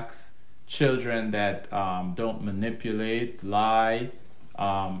attacks, children that don't manipulate, lie,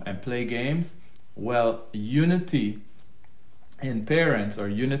 and play games? Well, unity in parents or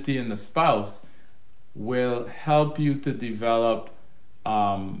unity in the spouse will help you to develop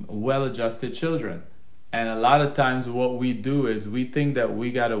well-adjusted children. And a lot of times what we do is we think that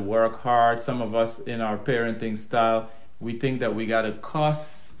we got to work hard. Some of us in our parenting style, we think that we got to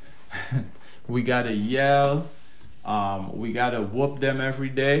cuss, we got to yell, we got to whoop them every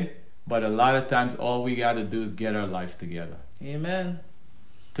day. But a lot of times all we got to do is get our life together. Amen.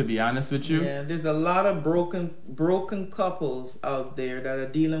 To be honest with you. Yeah, there's a lot of broken couples out there that are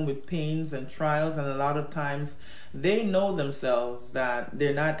dealing with pains and trials, and a lot of times they know themselves that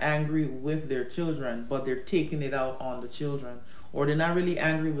they're not angry with their children, but they're taking it out on the children. Or they're not really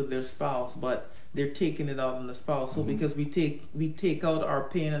angry with their spouse, but they're taking it out on the spouse. So because we take out our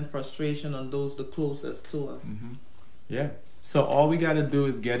pain and frustration on those the closest to us. Yeah. So all we got to do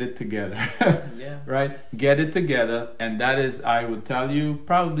is get it together. Yeah. Right? Get it together. And that is, I would tell you,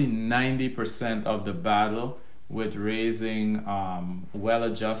 probably 90% of the battle with raising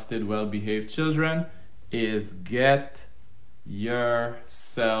well-adjusted, well-behaved children is get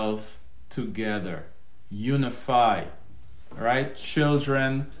yourself together. Unify. Right?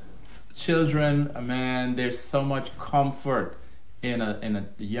 Children, man, there's so much comfort in a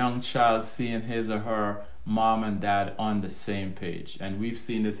young child seeing his or her mom and dad on the same page. And we've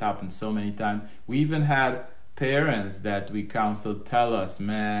seen this happen so many times. We even had parents that we counseled tell us,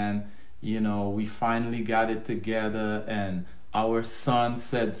 man, you know, we finally got it together, and our son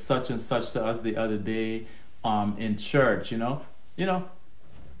said such and such to us the other day in church. You know,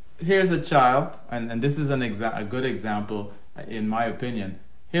 here's a child, and this is a good example in my opinion.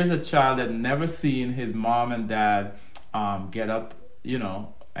 Here's a child that never seen his mom and dad get up, you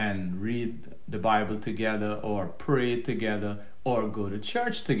know, and read the Bible together or pray together or go to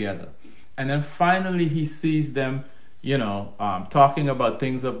church together. And then finally he sees them, you know, talking about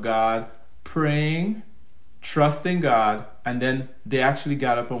things of God, praying, trusting God, and then they actually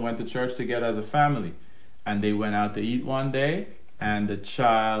got up and went to church together as a family. And they went out to eat one day, and the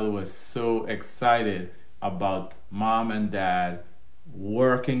child was so excited about mom and dad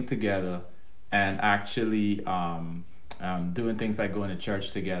working together and actually doing things like going to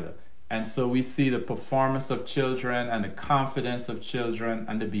church together. And so we see the performance of children and the confidence of children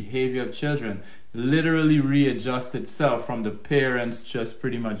and the behavior of children literally readjust itself from the parents just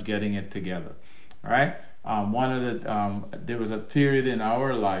pretty much getting it together. All right. There was a period in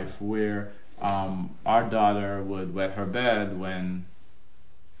our life where our daughter would wet her bed when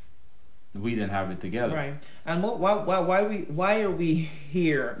we didn't have it together. Right. And why are we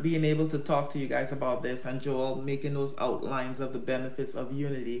here being able to talk to you guys about this, and Joel making those outlines of the benefits of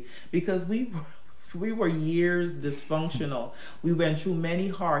unity? Because we were years dysfunctional. We went through many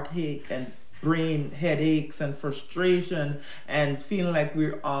heartache and brain headaches and frustration and feeling like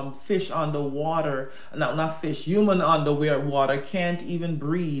we're fish underwater. Not fish, human underwater, can't even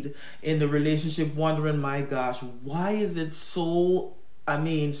breathe in the relationship, wondering, my gosh, why is it so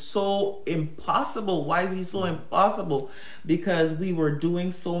impossible? Why is he so impossible? Because we were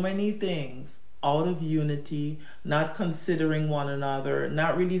doing so many things out of unity, not considering one another,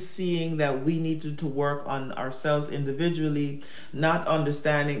 not really seeing that we needed to work on ourselves individually, not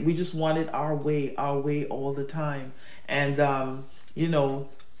understanding. We just wanted our way all the time. And,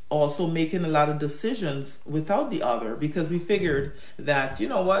 also making a lot of decisions without the other, because we figured that, you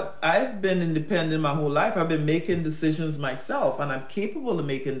know what, I've been independent my whole life. I've been making decisions myself, and I'm capable of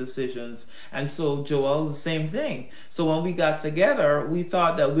making decisions. And so Joel, the same thing. So when we got together, we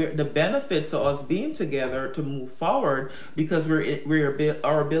thought that the benefit to us being together to move forward, because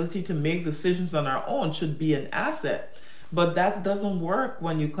our ability to make decisions on our own should be an asset. But that doesn't work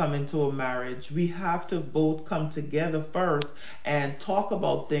when you come into a marriage. We have to both come together first and talk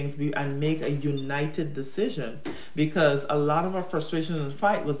about things and make a united decision. Because a lot of our frustration and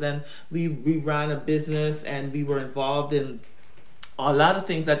fight was then we ran a business and we were involved in a lot of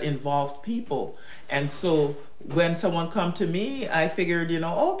things that involved people. And so when someone come to me, I figured,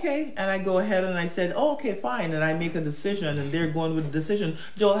 okay. And I go ahead and I said, okay, fine. And I make a decision, and they're going with the decision.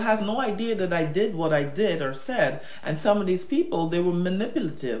 Joel has no idea that I did what I did or said. And some of these people, they were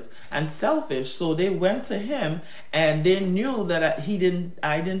manipulative and selfish. So they went to him, and they knew that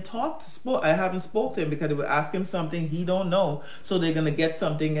I haven't spoke to him, because they would ask him something he don't know. So they're going to get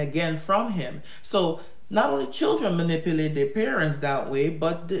something again from him. So not only children manipulate their parents that way,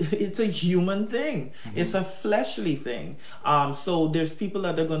 but it's a human thing. Mm-hmm. It's a fleshly thing. So there's people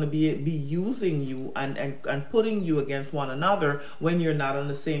that are going to be using you and putting you against one another when you're not on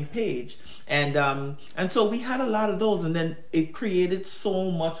the same page. And so we had a lot of those, and then it created so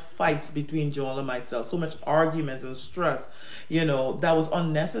much fights between Joel and myself, so much arguments and stress, that was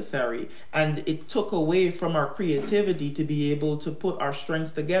unnecessary. And it took away from our creativity to be able to put our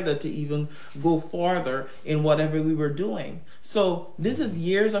strengths together to even go farther in whatever we were doing. So this is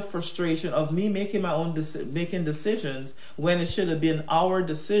years of frustration of me making my own making decisions when it should have been our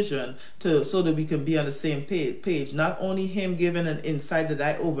decision so that we can be on the same page. Not only him giving an insight that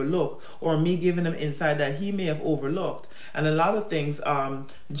I overlooked, or me giving him insight that he may have overlooked. And a lot of things,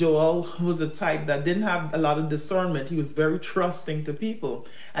 Joel was the type that didn't have a lot of discernment. He was very trusting to people.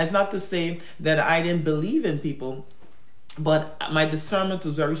 And it's not to say that I didn't believe in people, but my discernment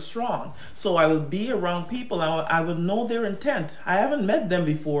was very strong. So I would be around people, I would know their intent. I haven't met them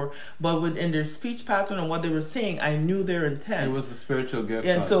before, but in their speech pattern and what they were saying, I knew their intent. It was a spiritual gift.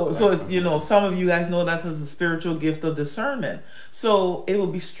 And so it's, some of you guys know that's a spiritual gift of discernment. So it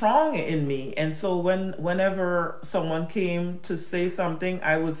would be strong in me. And so whenever someone came to say something,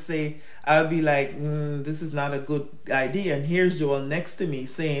 I would be like, this is not a good idea. And here's Joel next to me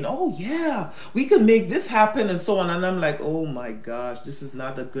saying, oh yeah, we can make this happen, and so on. And I'm like, oh my gosh, this is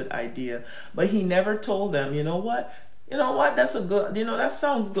not a good idea. But he never told them, you know what, that's a good, that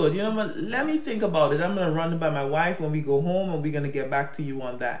sounds good. Let me think about it. I'm going to run it by my wife when we go home, and we're going to get back to you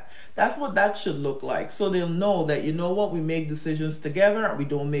on that. That's what that should look like. So they'll know that, we make decisions together. We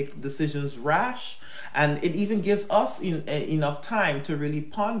don't make decisions rash. And it even gives us enough time to really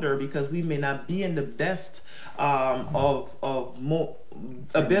ponder, because we may not be in the best frame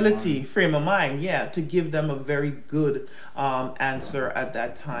of mind, to give them a very good answer at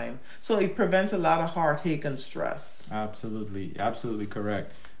that time. So it prevents a lot of heartache and stress. Absolutely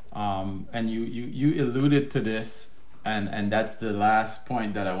correct. And you alluded to this, and that's the last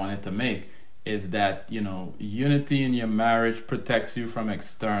point that I wanted to make, is that unity in your marriage protects you from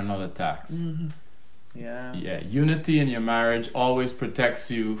external attacks. Mm-hmm. Yeah, unity in your marriage always protects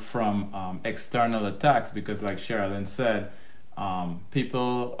you from external attacks, because like Sherilyn said,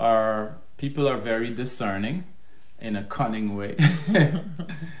 people people are very discerning in a cunning way.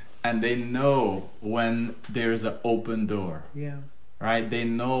 And they know when there's an open door. Yeah. Right? They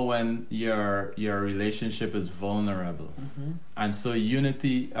know when your relationship is vulnerable. And so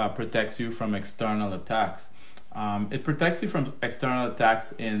unity protects you from external attacks. It protects you from external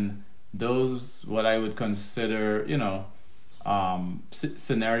attacks in those, what I would consider,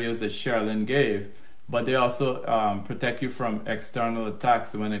 scenarios that Sherilyn gave, but they also protect you from external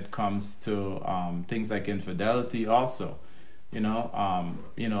attacks when it comes to things like infidelity also.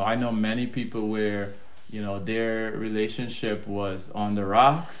 I know many people where, their relationship was on the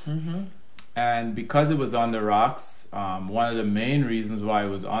rocks. And because it was on the rocks, one of the main reasons why it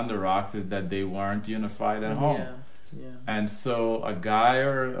was on the rocks is that they weren't unified at home. Yeah. And so a guy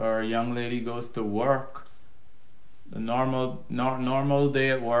or a young lady goes to work, the normal day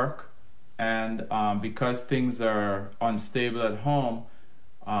at work, and because things are unstable at home,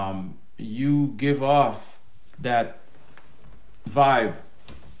 you give off that vibe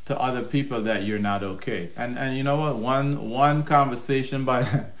to other people that you're not okay. And you know what? One conversation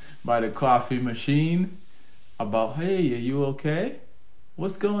by the coffee machine about, hey, are you okay?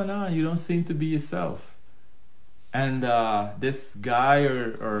 What's going on? You don't seem to be yourself. And this guy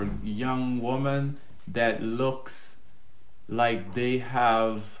or young woman that looks like they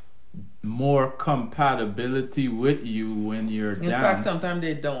have more compatibility with you when you're down. In fact, sometimes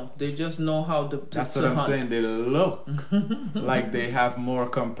they don't. They just know how to That's what I'm saying. They look like they have more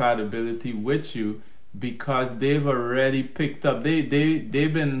compatibility with you because they've already picked up.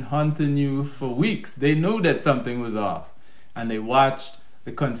 They've been hunting you for weeks. They knew that something was off, and they watched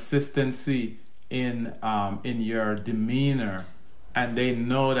the consistency in your demeanor, and they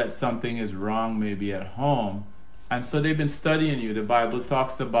know that something is wrong maybe at home, and so they've been studying you. The Bible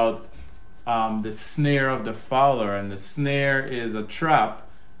talks about the snare of the fowler, and the snare is a trap,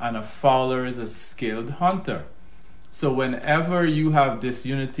 and a fowler is a skilled hunter. So whenever you have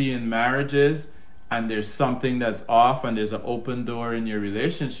disunity in marriages, and there's something that's off, and there's an open door in your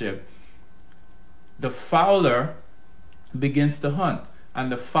relationship, the fowler begins to hunt.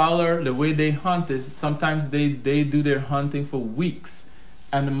 And the fowler, the way they hunt is sometimes they do their hunting for weeks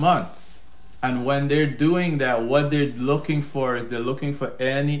and months. And when they're doing that, what they're looking for is they're looking for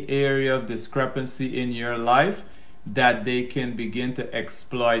any area of discrepancy in your life that they can begin to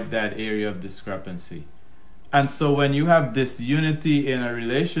exploit that area of discrepancy. And so when you have disunity in a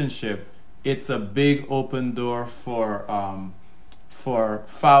relationship, it's a big open door for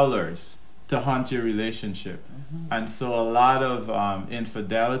fowlers to hunt your relationship. And so a lot of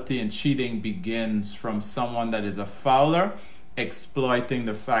infidelity and cheating begins from someone that is a fowler exploiting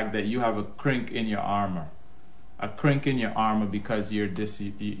the fact that you have a crink in your armor. A crink in your armor because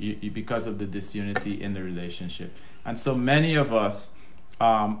because of the disunity in the relationship. And so many of us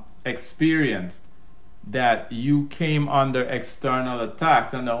experienced that you came under external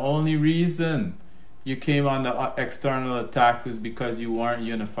attacks, and the only reason you came under external attacks is because you weren't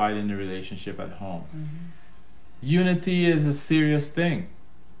unified in the relationship at home. Unity is a serious thing.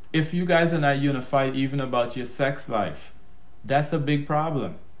 If you guys are not unified even about your sex life, that's a big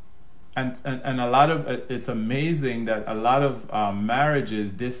problem. And a lot of it's amazing that a lot of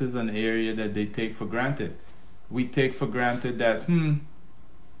marriages, this is an area that they take for granted. We take for granted that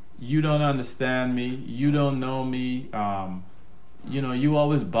you don't understand me, you don't know me, you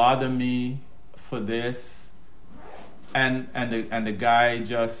always bother me for this, and the guy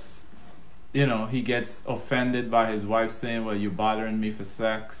just he gets offended by his wife saying, well, you're bothering me for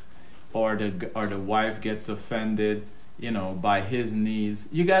sex, or the wife gets offended by his needs.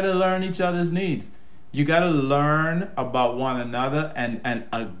 You got to learn each other's needs. You got to learn about one another and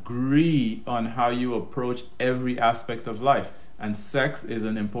agree on how you approach every aspect of life. And sex is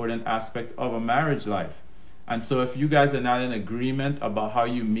an important aspect of a marriage life. And so if you guys are not in agreement about how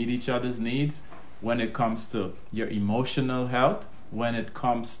you meet each other's needs when it comes to your emotional health, when it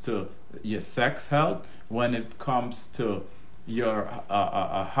comes to your sex health, when it comes to your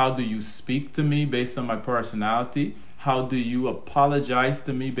how do you speak to me based on my personality, how do you apologize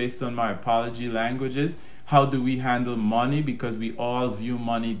to me based on my apology languages, how do we handle money because we all view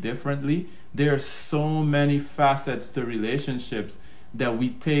money differently. There are so many facets to relationships that we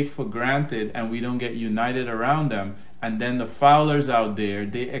take for granted and we don't get united around them. And then the fowlers out there,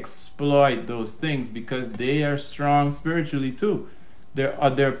 they exploit those things because they are strong spiritually too. There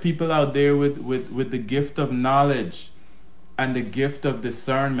are people out there with the gift of knowledge and the gift of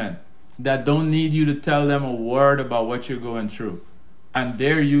discernment that don't need you to tell them a word about what you're going through. And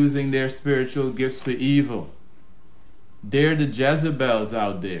they're using their spiritual gifts for evil. They're the Jezebels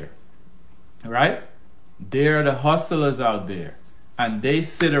out there, right? They're the hustlers out there. and they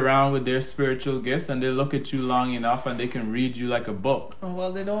sit around with their spiritual gifts and they look at you long enough and they can read you like a book. Oh,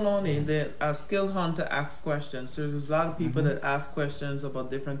 well, they don't only. They're a skilled hunter asks questions. There's a lot of people that ask questions about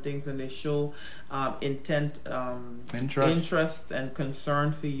different things, and they show interest and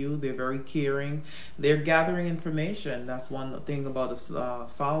concern for you. They're very caring. They're gathering information. That's one thing about a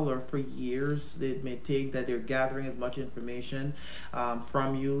fowler. For years, it may take that they're gathering as much information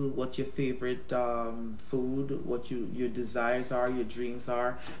from you, what your favorite food, what your desires are, your dreams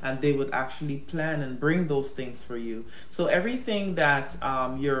are, and they would actually plan and bring those things for you. So everything that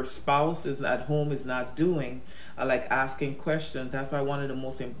your spouse is at home is not doing, like asking questions. That's why one of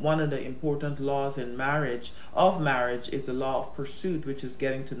the important laws in marriage is the law of pursuit, which is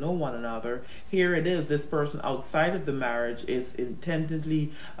getting to know one another. Here it is, this person outside of the marriage is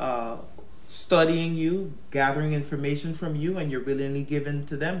intently studying you, gathering information from you, and you're willingly given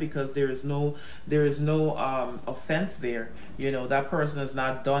to them because there is no offense there. You know, that person has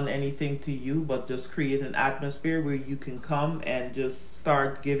not done anything to you but just create an atmosphere where you can come and just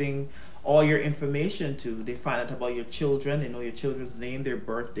start giving all your information to. They find out about your children. They know your children's name, their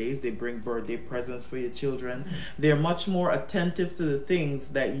birthdays. They bring birthday presents for your children. They're much more attentive to the things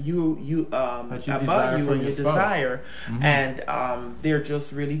that you about you and your desire, and they're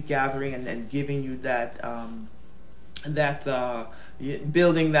just really gathering and giving you that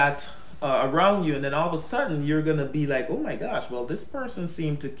building that around you. And then all of a sudden you're gonna be like, oh my gosh, well, this person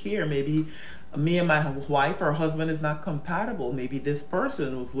seemed to care. Maybe me and my wife or husband is not compatible. Maybe this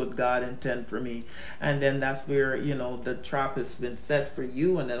person was what God intended for me. And then that's where, you know, the trap has been set for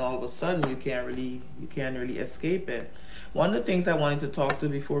you, and then all of a sudden you can't really escape it. One of the things I wanted to talk to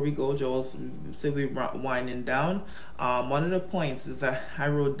before we go, Joel, said we're winding down. One of the points is that I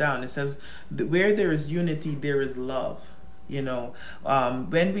wrote down, it says, where there is unity, there is love. You know,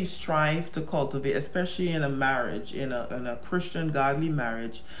 when we strive to cultivate, especially in a marriage, in a Christian godly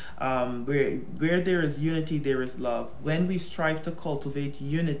marriage, where there is unity, there is love. When we strive to cultivate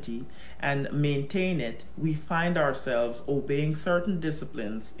unity and maintain it, we find ourselves obeying certain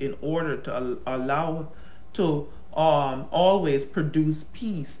disciplines in order to allow to always produce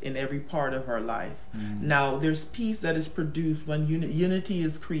peace in every part of our life. Now, there's peace that is produced when unity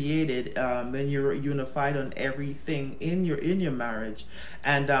is created, when you're unified on everything in your marriage,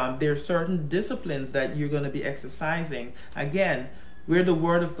 and there are certain disciplines that you're going to be exercising. Again, where the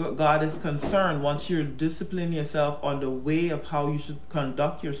word of God is concerned, once you discipline yourself on the way of how you should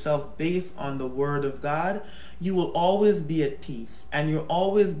conduct yourself based on the word of God, you will always be at peace, and you'll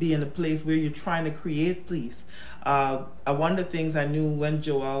always be in a place where you're trying to create peace. One of the things I knew, when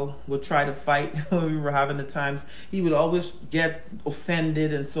Joel would try to fight when we were having the times, he would always get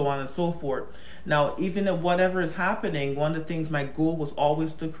offended and so on and so forth. Now, even if whatever is happening, one of the things, my goal was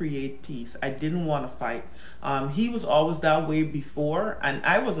always to create peace. I didn't want to fight. He was always that way before, and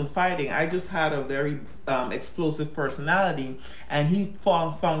I wasn't fighting. I just had a very explosive personality, and he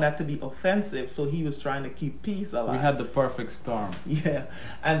found that to be offensive, so he was trying to keep peace alive. We had the perfect storm. Yeah.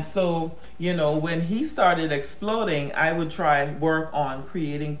 And so, you know, when he started exploding, I would work on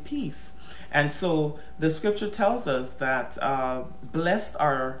creating peace. And so the scripture tells us that blessed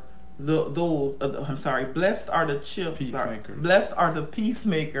are blessed are the peacemakers. Blessed are the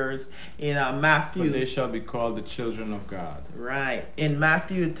peacemakers in Matthew. For they shall be called the children of God. Right. In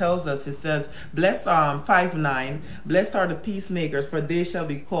Matthew it tells us, it says, blessed 5:9, blessed are the peacemakers, for they shall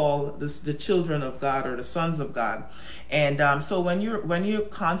be called the children of God, or the sons of God. And so when you're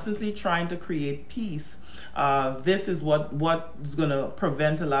constantly trying to create peace, this is what is going to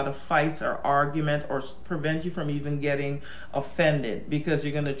prevent a lot of fights or argument, or prevent you from even getting offended, because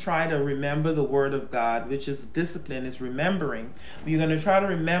you're going to try to remember the word of God, which is discipline, is remembering. You're going to try to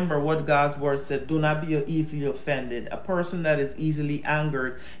remember what God's word said. Do not be easily offended. A person that is easily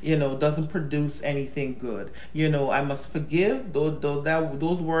angered, you know, doesn't produce anything good. You know, I must forgive.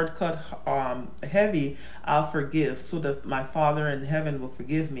 Those words cut heavy. I'll forgive, so that my Father in heaven will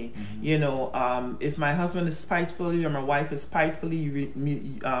forgive me. You know, if my husband is spitefully, or my wife is spitefully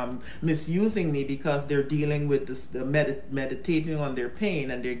misusing me because they're dealing with this, meditating on their pain,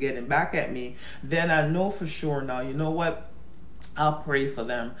 and they're getting back at me, then I know for sure now, you know what? I'll pray for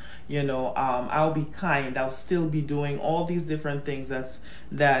them. You know, I'll be kind. I'll still be doing all these different things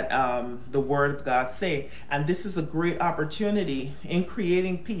that the word of God say. And this is a great opportunity in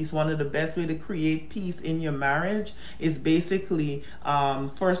creating peace. One of the best way to create peace in your marriage is basically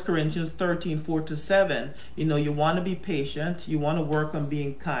 1 Corinthians 13:4-7. You know, you want to be patient. You want to work on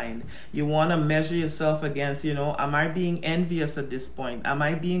being kind. You want to measure yourself against, you know, am I being envious at this point? Am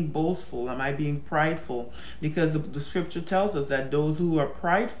I being boastful? Am I being prideful? Because the scripture tells us that those who are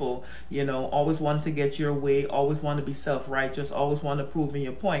prideful, you know, always want to get your way, always want to be self-righteous, always want to prove in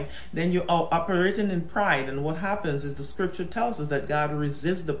your point, then you're operating in pride. And what happens is the scripture tells us that God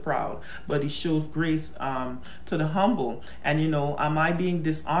resists the proud, but he shows grace to the humble. And, you know, am I being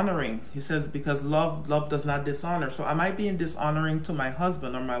dishonoring? He says, because love does not dishonor. So am I being dishonoring to my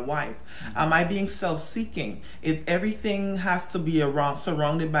husband or my wife? Am I being self-seeking? If everything has to be around,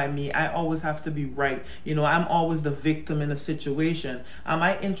 surrounded by me, I always have to be right. You know, I'm always the victim in a situation. Am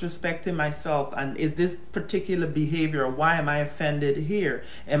I introspecting myself? And is this particular behavior, why am I offended here?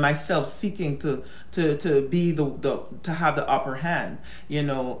 Am I self-seeking to be to have the upper hand? You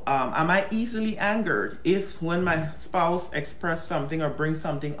know, am I easily angered? If when my spouse express something or bring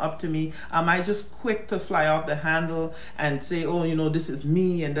something up to me, am I just quick to fly off the handle and say, oh, you know, this is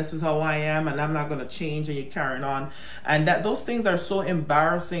me and this is how I am and I'm not going to change, and you're carrying on? And that those things are so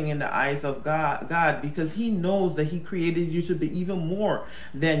embarrassing in the eyes of God, because he knows that he created you to be even more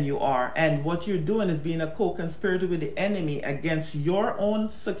than you are. And what you're doing is being a co-conspirator with the enemy against your own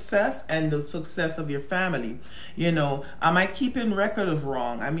success and the success of your family. You know, am I keeping record of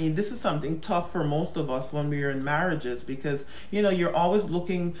wrong? I mean, this is something tough for most of us when we're in marriages, because, you know, you're always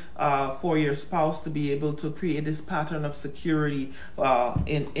looking for your spouse to be able to create this pattern of security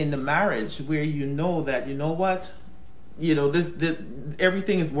in the marriage, where you know that, you know what, you know, this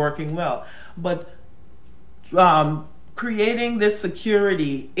everything is working well. But creating this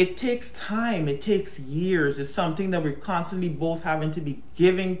security, it takes time, it takes years. It's something that we're constantly both having to be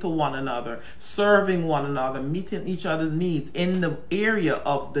giving to one another, serving one another, meeting each other's needs in the area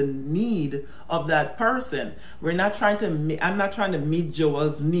of the need of that person. We're not trying to, I'm not trying to meet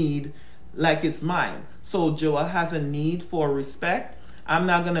Joel's need like it's mine. So Joel has a need for respect. I'm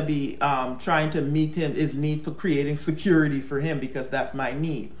not going to be trying to meet his need for creating security for him, because that's my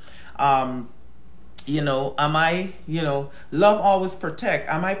need. You know, am I, you know, love always protect.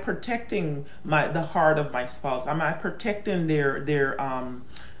 Am I protecting the heart of my spouse? Am I protecting their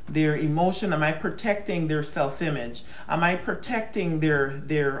emotion? Am I protecting their self-image? Am I protecting their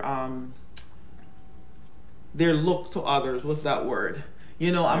look to others? What's that word?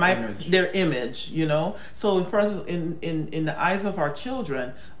 You know, their image, you know? So in the eyes of our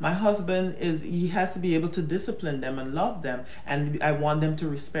children, my husband he has to be able to discipline them and love them. And I want them to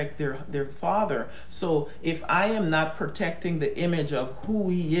respect their father. So if I am not protecting the image of who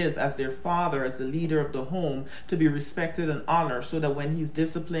he is as their father, as the leader of the home, to be respected and honored, so that when he's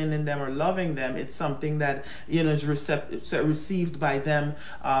disciplining them or loving them, it's something that, you know, is received by them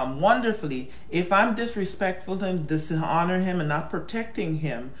wonderfully. If I'm disrespectful to him, dishonor him, and not protecting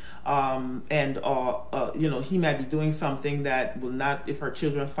him, you know, he might be doing something that will not, if our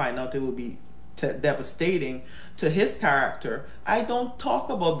children find out, it will be devastating to his character. I don't talk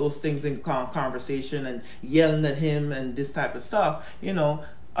about those things in conversation and yelling at him and this type of stuff. You know,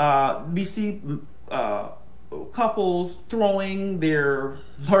 we see couples throwing their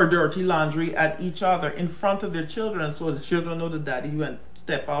dirty laundry at each other in front of their children, so the children know that daddy went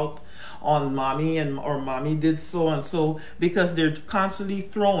step out on mommy, or mommy did so and so, because they're constantly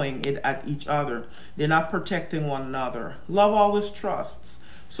throwing it at each other. They're not protecting one another. Love always trusts.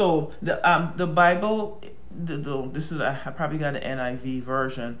 So the Bible, this is, I probably got an NIV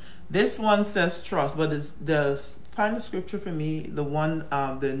version. This one says trust, but find the scripture for me, the one,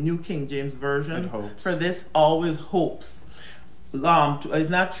 the New King James Version for this, always hopes. It's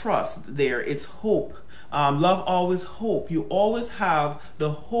not trust there, it's hope. Love always hope. You always have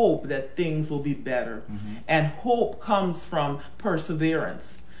the hope that things will be better. And hope comes from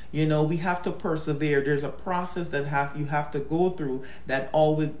perseverance. You know, we have to persevere. There's a process that you have to go through that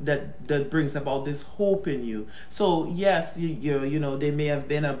brings about this hope in you. So yes, you know, there may have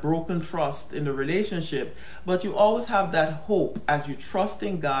been a broken trust in the relationship, but you always have that hope as you trust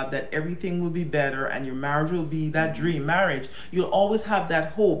in God that everything will be better and your marriage will be that dream marriage. You'll always have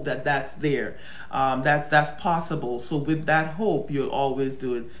that hope that that's there, that's possible. So with that hope, you'll always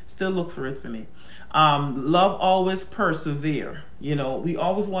do it. Still look for it for me. Love always persevere. You know, we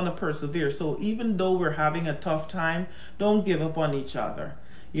always want to persevere. So even though we're having a tough time, don't give up on each other.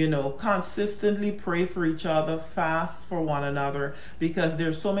 You know, consistently pray for each other, fast for one another, because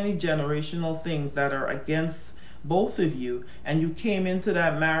there's so many generational things that are against both of you, and you came into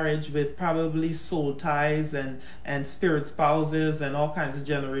that marriage with probably soul ties and spirit spouses and all kinds of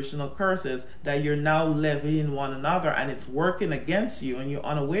generational curses that you're now levying one another, and it's working against you and you're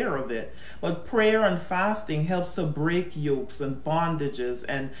unaware of it. But prayer and fasting helps to break yokes and bondages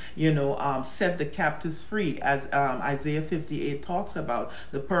and, you know, set the captives free, as Isaiah 58 talks about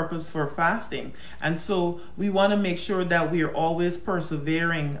the purpose for fasting. And so we want to make sure that we are always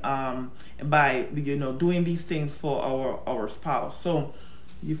persevering by, you know, doing these things things for our spouse. So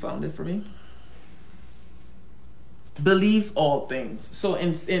you found it for me? Believes all things. So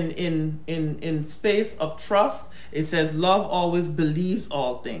in space of trust, it says love always believes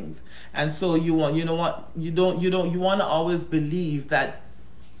all things. And so you want to always believe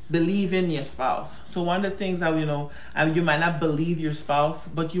in your spouse. So one of the things that you might not believe your spouse,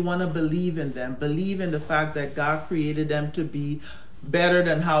 but you want to believe in them. Believe in the fact that God created them to be better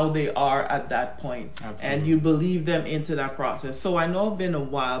than how they are at that point. Absolutely. And you believe them into that process. So I know it's been a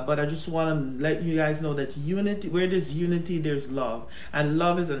while, but I just want to let you guys know that unity, where there's unity, there's love. And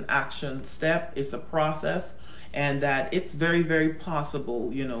love is an action step. It's a process. And that it's very, very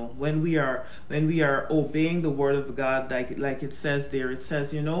possible, when we are obeying the word of God, like it says there. It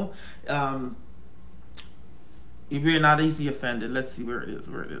says, if we're not easily offended. Let's see where it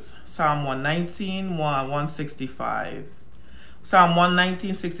is. Psalm 119, 165. Psalm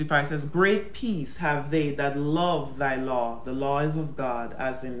 119:65 says, "Great peace have they that love thy law." The law is of God.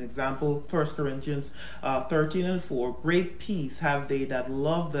 As an example, 1 Corinthians 13:4. "Great peace have they that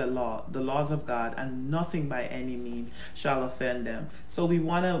love the law, the laws of God, and nothing by any means shall offend them." So we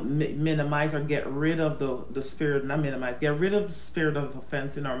want to minimize or get rid of the spirit, not minimize, get rid of the spirit of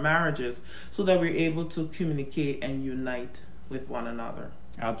offense in our marriages so that we're able to communicate and unite with one another.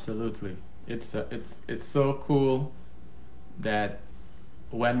 Absolutely. It's so cool that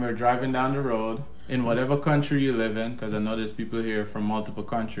when we're driving down the road in whatever country you live in, because I know there's people here from multiple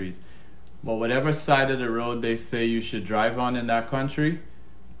countries, but whatever side of the road they say you should drive on in that country,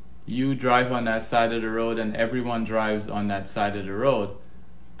 you drive on that side of the road and everyone drives on that side of the road.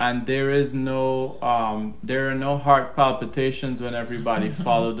 And there are no heart palpitations when everybody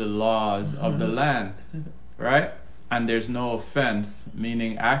follow the laws of the land, right? And there's no offense,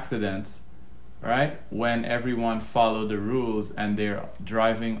 meaning accidents, right? When everyone follow the rules and they're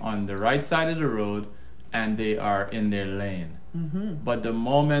driving on the right side of the road and they are in their lane. Mm-hmm. But the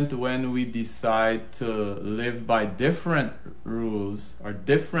moment when we decide to live by different rules or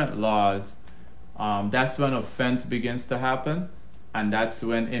different laws, that's when offense begins to happen, and that's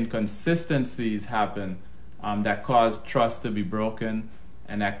when inconsistencies happen that cause trust to be broken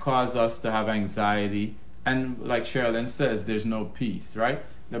and that cause us to have anxiety. And like Sherilyn says, there's no peace, right?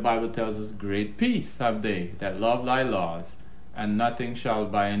 The Bible tells us, "Great peace have they that love thy laws, and nothing shall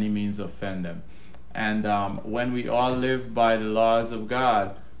by any means offend them." And when we all live by the laws of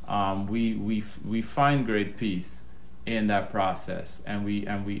God, we find great peace in that process, and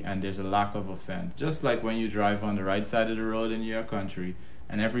there's a lack of offense. Just like when you drive on the right side of the road in your country,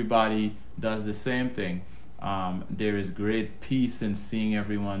 and everybody does the same thing. There is great peace in seeing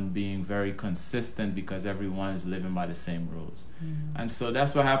everyone being very consistent because everyone is living by the same rules. Mm-hmm. And so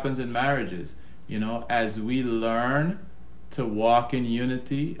that's what happens in marriages. As we learn to walk in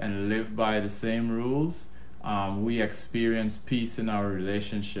unity and live by the same rules, we experience peace in our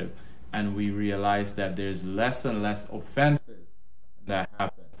relationship, and we realize that there's less and less offenses that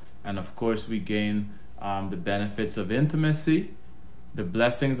happen. And of course, we gain the benefits of intimacy, the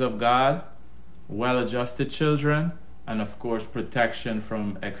blessings of God, well-adjusted children, and of course protection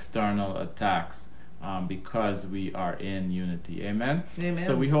from external attacks because we are in unity. Amen? Amen.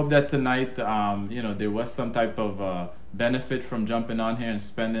 So we hope that tonight there was some type of benefit from jumping on here and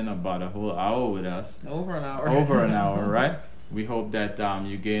spending about a whole hour with us. Over an hour. Right? We hope that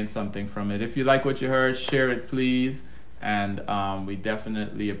you gained something from it. If you like what you heard, share it, please. And we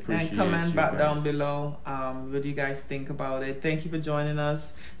definitely appreciate it. And comment back down below what you guys think about it. Thank you for joining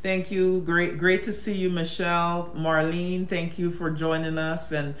us. Thank you. Great to see you, Michelle. Marlene, thank you for joining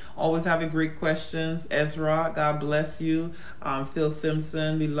us and always having great questions. Ezra, God bless you. Phil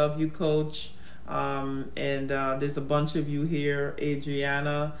Simpson, we love you, Coach. And there's a bunch of you here.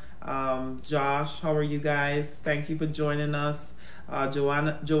 Adriana, Josh, how are you guys? Thank you for joining us.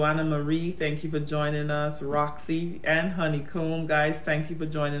 Joanna Marie, thank you for joining us. Roxy and Honeycomb, guys, thank you for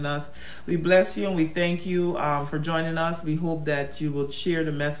joining us. We bless you and we thank you for joining us. We hope that you will share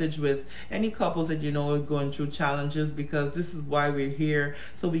the message with any couples that you know are going through challenges, because this is why we're here,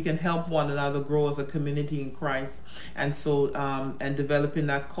 so we can help one another grow as a community in Christ. And so and developing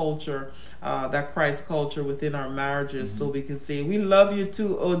that culture, that Christ culture within our marriages, so we can say we love you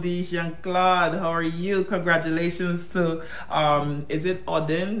too. Odish and Claude, how are you? Congratulations to is it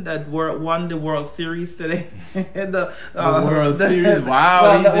Odin that won the World Series today? the World Series.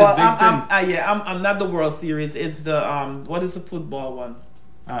 Wow. I'm not the World Series. It's the what is the football one?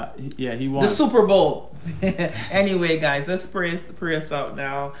 He won the Super Bowl. Anyway, guys, let's pray us out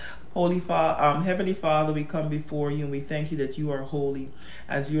now. Heavenly Father, we come before you and we thank you that you are holy.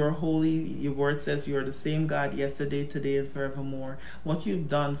 As you are holy, your word says you are the same God yesterday, today, and forevermore. What you've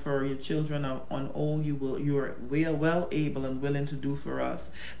done for your children on old, you are well able and willing to do for us.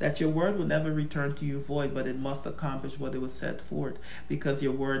 That your word will never return to you void, but it must accomplish what it was set forth, because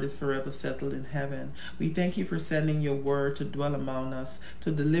your word is forever settled in heaven. We thank you for sending your word to dwell among us,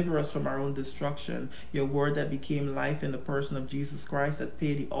 to deliver us from our own destruction. Your word that became life in the person of Jesus Christ, that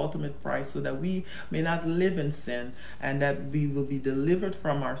paid the ultimate price so that we may not live in sin, and that we will be delivered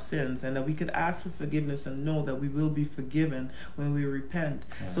from our sins, and that we could ask for forgiveness and know that we will be forgiven when we repent.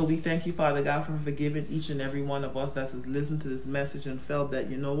 Yes. So we thank you, Father God, for forgiving each and every one of us that has listened to this message and felt that,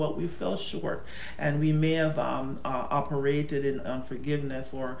 you know what, we fell short and we may have operated in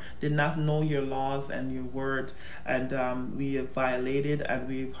unforgiveness or did not know your laws and your word, and we have violated and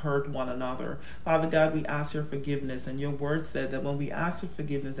we've hurt one another. Father God, we ask your forgiveness, and your word said that when we ask for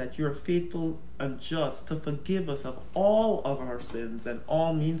forgiveness, that you're faithful and just to forgive us of all of our sins, and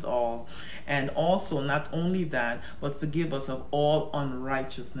all means all, and also not only that, but forgive us of all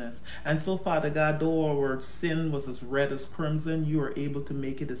unrighteousness. And so, Father God, though our sin was as red as crimson, you are able to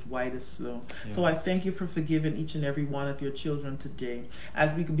make it as white as snow. Yeah. So I thank you for forgiving each and every one of your children today.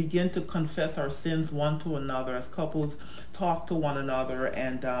 As we begin to confess our sins one to another, as couples talk to one another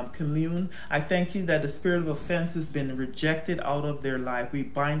and commune, I thank you that the spirit of offense has been rejected out of their life. We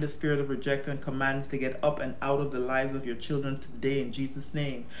bind the spirit of rejection and command it to get up and out of the lives of your children today in Jesus'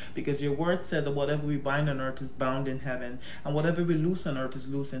 name, because your word said that whatever we bind on earth is bound in heaven, and whatever we loose on earth is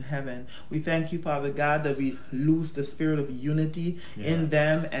loose in heaven. We thank you, Father God, that we lose the spirit of unity in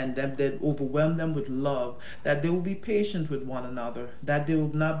them, and that overwhelm them with love, that they will be patient with one another, that they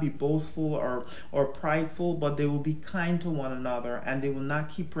will not be boastful or prideful, but they will be kind to one another, and they will not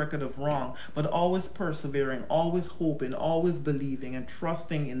keep record of wrong, but always persevering, always hoping, always believing and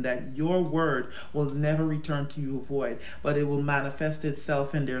trusting in that your word will never return to you void, but it will manifest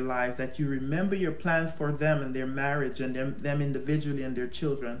itself in their lives, that you remember your plans for them and their marriage and them individually and their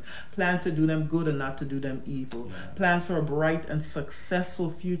children, plans to do them good and not to do them evil, plans for a bright and successful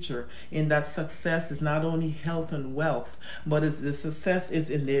future. In that success is not only health and wealth, but the success is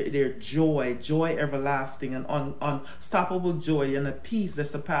in their joy everlasting, and unstoppable joy, and a peace that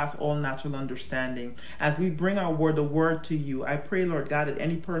surpasses all natural understanding. As we bring the word to you, I pray, Lord God, that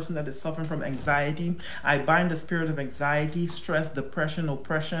any person that is suffering from anxiety, I bind the spirit of anxiety, stress, depression,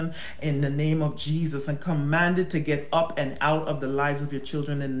 oppression in the name of Jesus, and command it to get up and out of the lives of your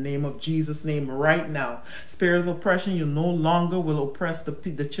children in the name of Jesus' name right now. Spirit of oppression, you no longer will oppress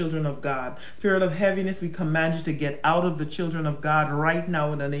the children of God. Spirit of heaviness, we command you to get out of the children of God right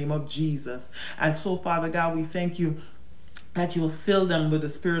now in the name of Jesus. And so, Father God, we thank you that you will fill them with the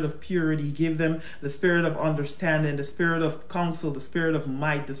spirit of purity, give them the spirit of understanding, the spirit of counsel, the spirit of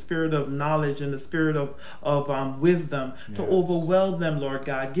might, the spirit of knowledge, and the spirit of wisdom, to overwhelm them, Lord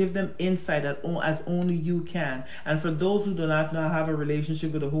God. Give them insight as only you can. And for those who do not now have a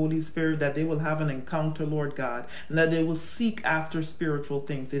relationship with the Holy Spirit, that they will have an encounter, Lord God, and that they will seek after spiritual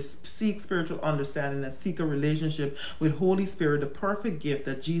things. They seek spiritual understanding and seek a relationship with Holy Spirit, the perfect gift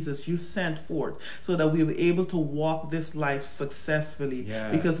that Jesus, you sent forth, so that we will be able to walk this life successfully,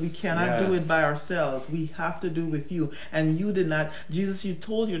 because we cannot do it by ourselves. We have to do with you. And you did not, Jesus, you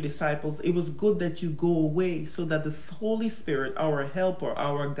told your disciples it was good that you go away, so that the Holy Spirit, our helper,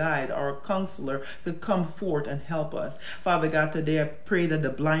 our guide, our counselor, could come forth and help us. Father God, today I pray that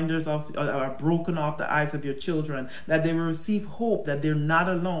the blinders are broken off the eyes of your children, that they will receive hope that they're not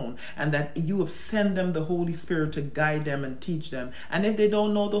alone, and that you have sent them the Holy Spirit to guide them and teach them. And if they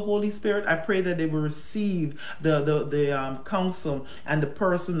don't know the Holy Spirit, I pray that they will receive the counsel and the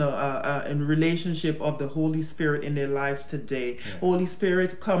personal in relationship of the Holy Spirit in their lives today. Holy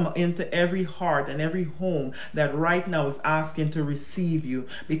Spirit, come into every heart and every home that right now is asking to receive you,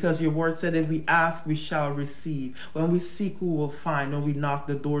 because your word said if we ask, we shall receive. When we seek, we will find. When we knock,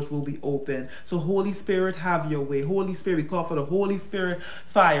 the doors will be open. So Holy Spirit, have your way. Holy Spirit, we call for the Holy Spirit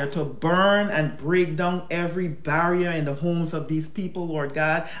fire to burn and break down every barrier in the homes of these people, Lord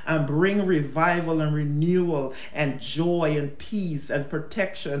God, and bring revival and renewal and joy and peace and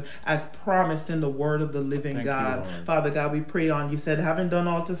protection as promised in the word of the living God. Father God, we pray on, you said, having done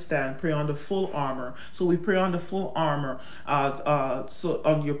all to stand, pray on the full armor. So we pray on the full armor so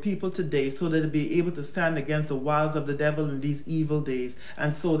on your people today, so that they'll be able to stand against the wiles of the devil in these evil days.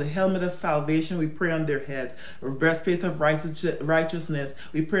 And so the helmet of salvation, we pray on their heads, a breastplate of righteousness,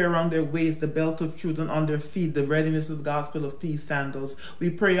 we pray around their waist, the belt of truth, and on their feet, the readiness of the gospel of peace sandals. We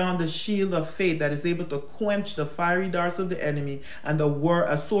pray on the shield of faith that is able to quench the fiery darts darts of the enemy, and the word,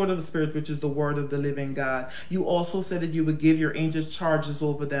 a sword of the Spirit, which is the word of the living God. You also said that you would give your angels charges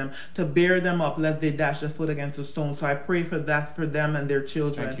over them to bear them up, lest they dash their foot against a stone. So I pray for that for them and their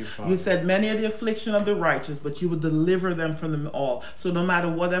children. Thank you, Father. You said many are the affliction of the righteous, but you would deliver them from them all. So no matter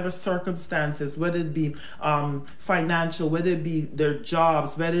whatever circumstances, whether it be financial, whether it be their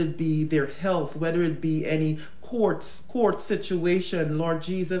jobs, whether it be their health, whether it be any court situation, Lord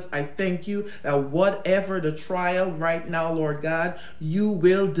Jesus, I thank you that whatever the trial right now, Lord God, you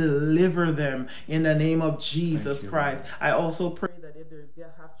will deliver them in the name of Jesus Christ. I also pray that if they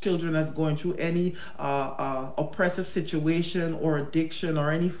have children that's going through any oppressive situation or addiction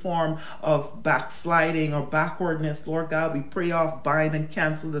or any form of backsliding or backwardness, Lord God, we pray off, bind and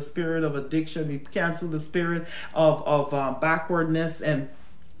cancel the spirit of addiction. We cancel the spirit of backwardness and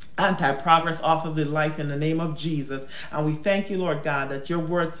anti-progress off of their life in the name of Jesus. And we thank you, Lord God, that your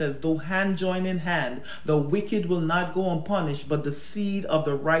word says, though hand join in hand, the wicked will not go unpunished, but the seed of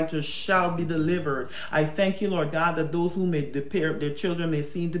the righteous shall be delivered. I thank you, Lord God, that those who may their children may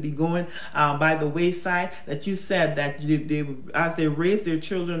seem to be going by the wayside, that you said that as they raise their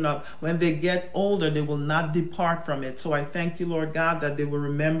children up, when they get older, they will not depart from it. So I thank you, Lord God, that they will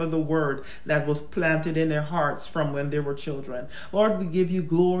remember the word that was planted in their hearts from when they were children. Lord, we give you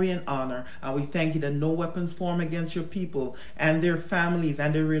glory and honor, and we thank you that no weapons formed against your people and their families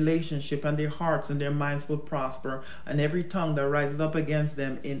and their relationship and their hearts and their minds will prosper, and every tongue that rises up against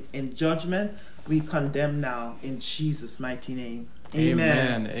them in judgment we condemn now in Jesus' mighty name.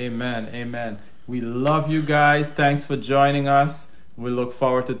 Amen. Amen. Amen. We love you guys. Thanks for joining us. We look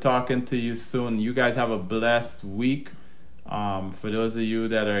forward to talking to you soon. You guys have a blessed week. For those of you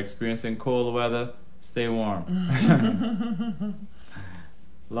that are experiencing cold weather, stay warm.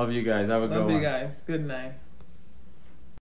 Love you guys. Have a good one. Love you guys. Good night.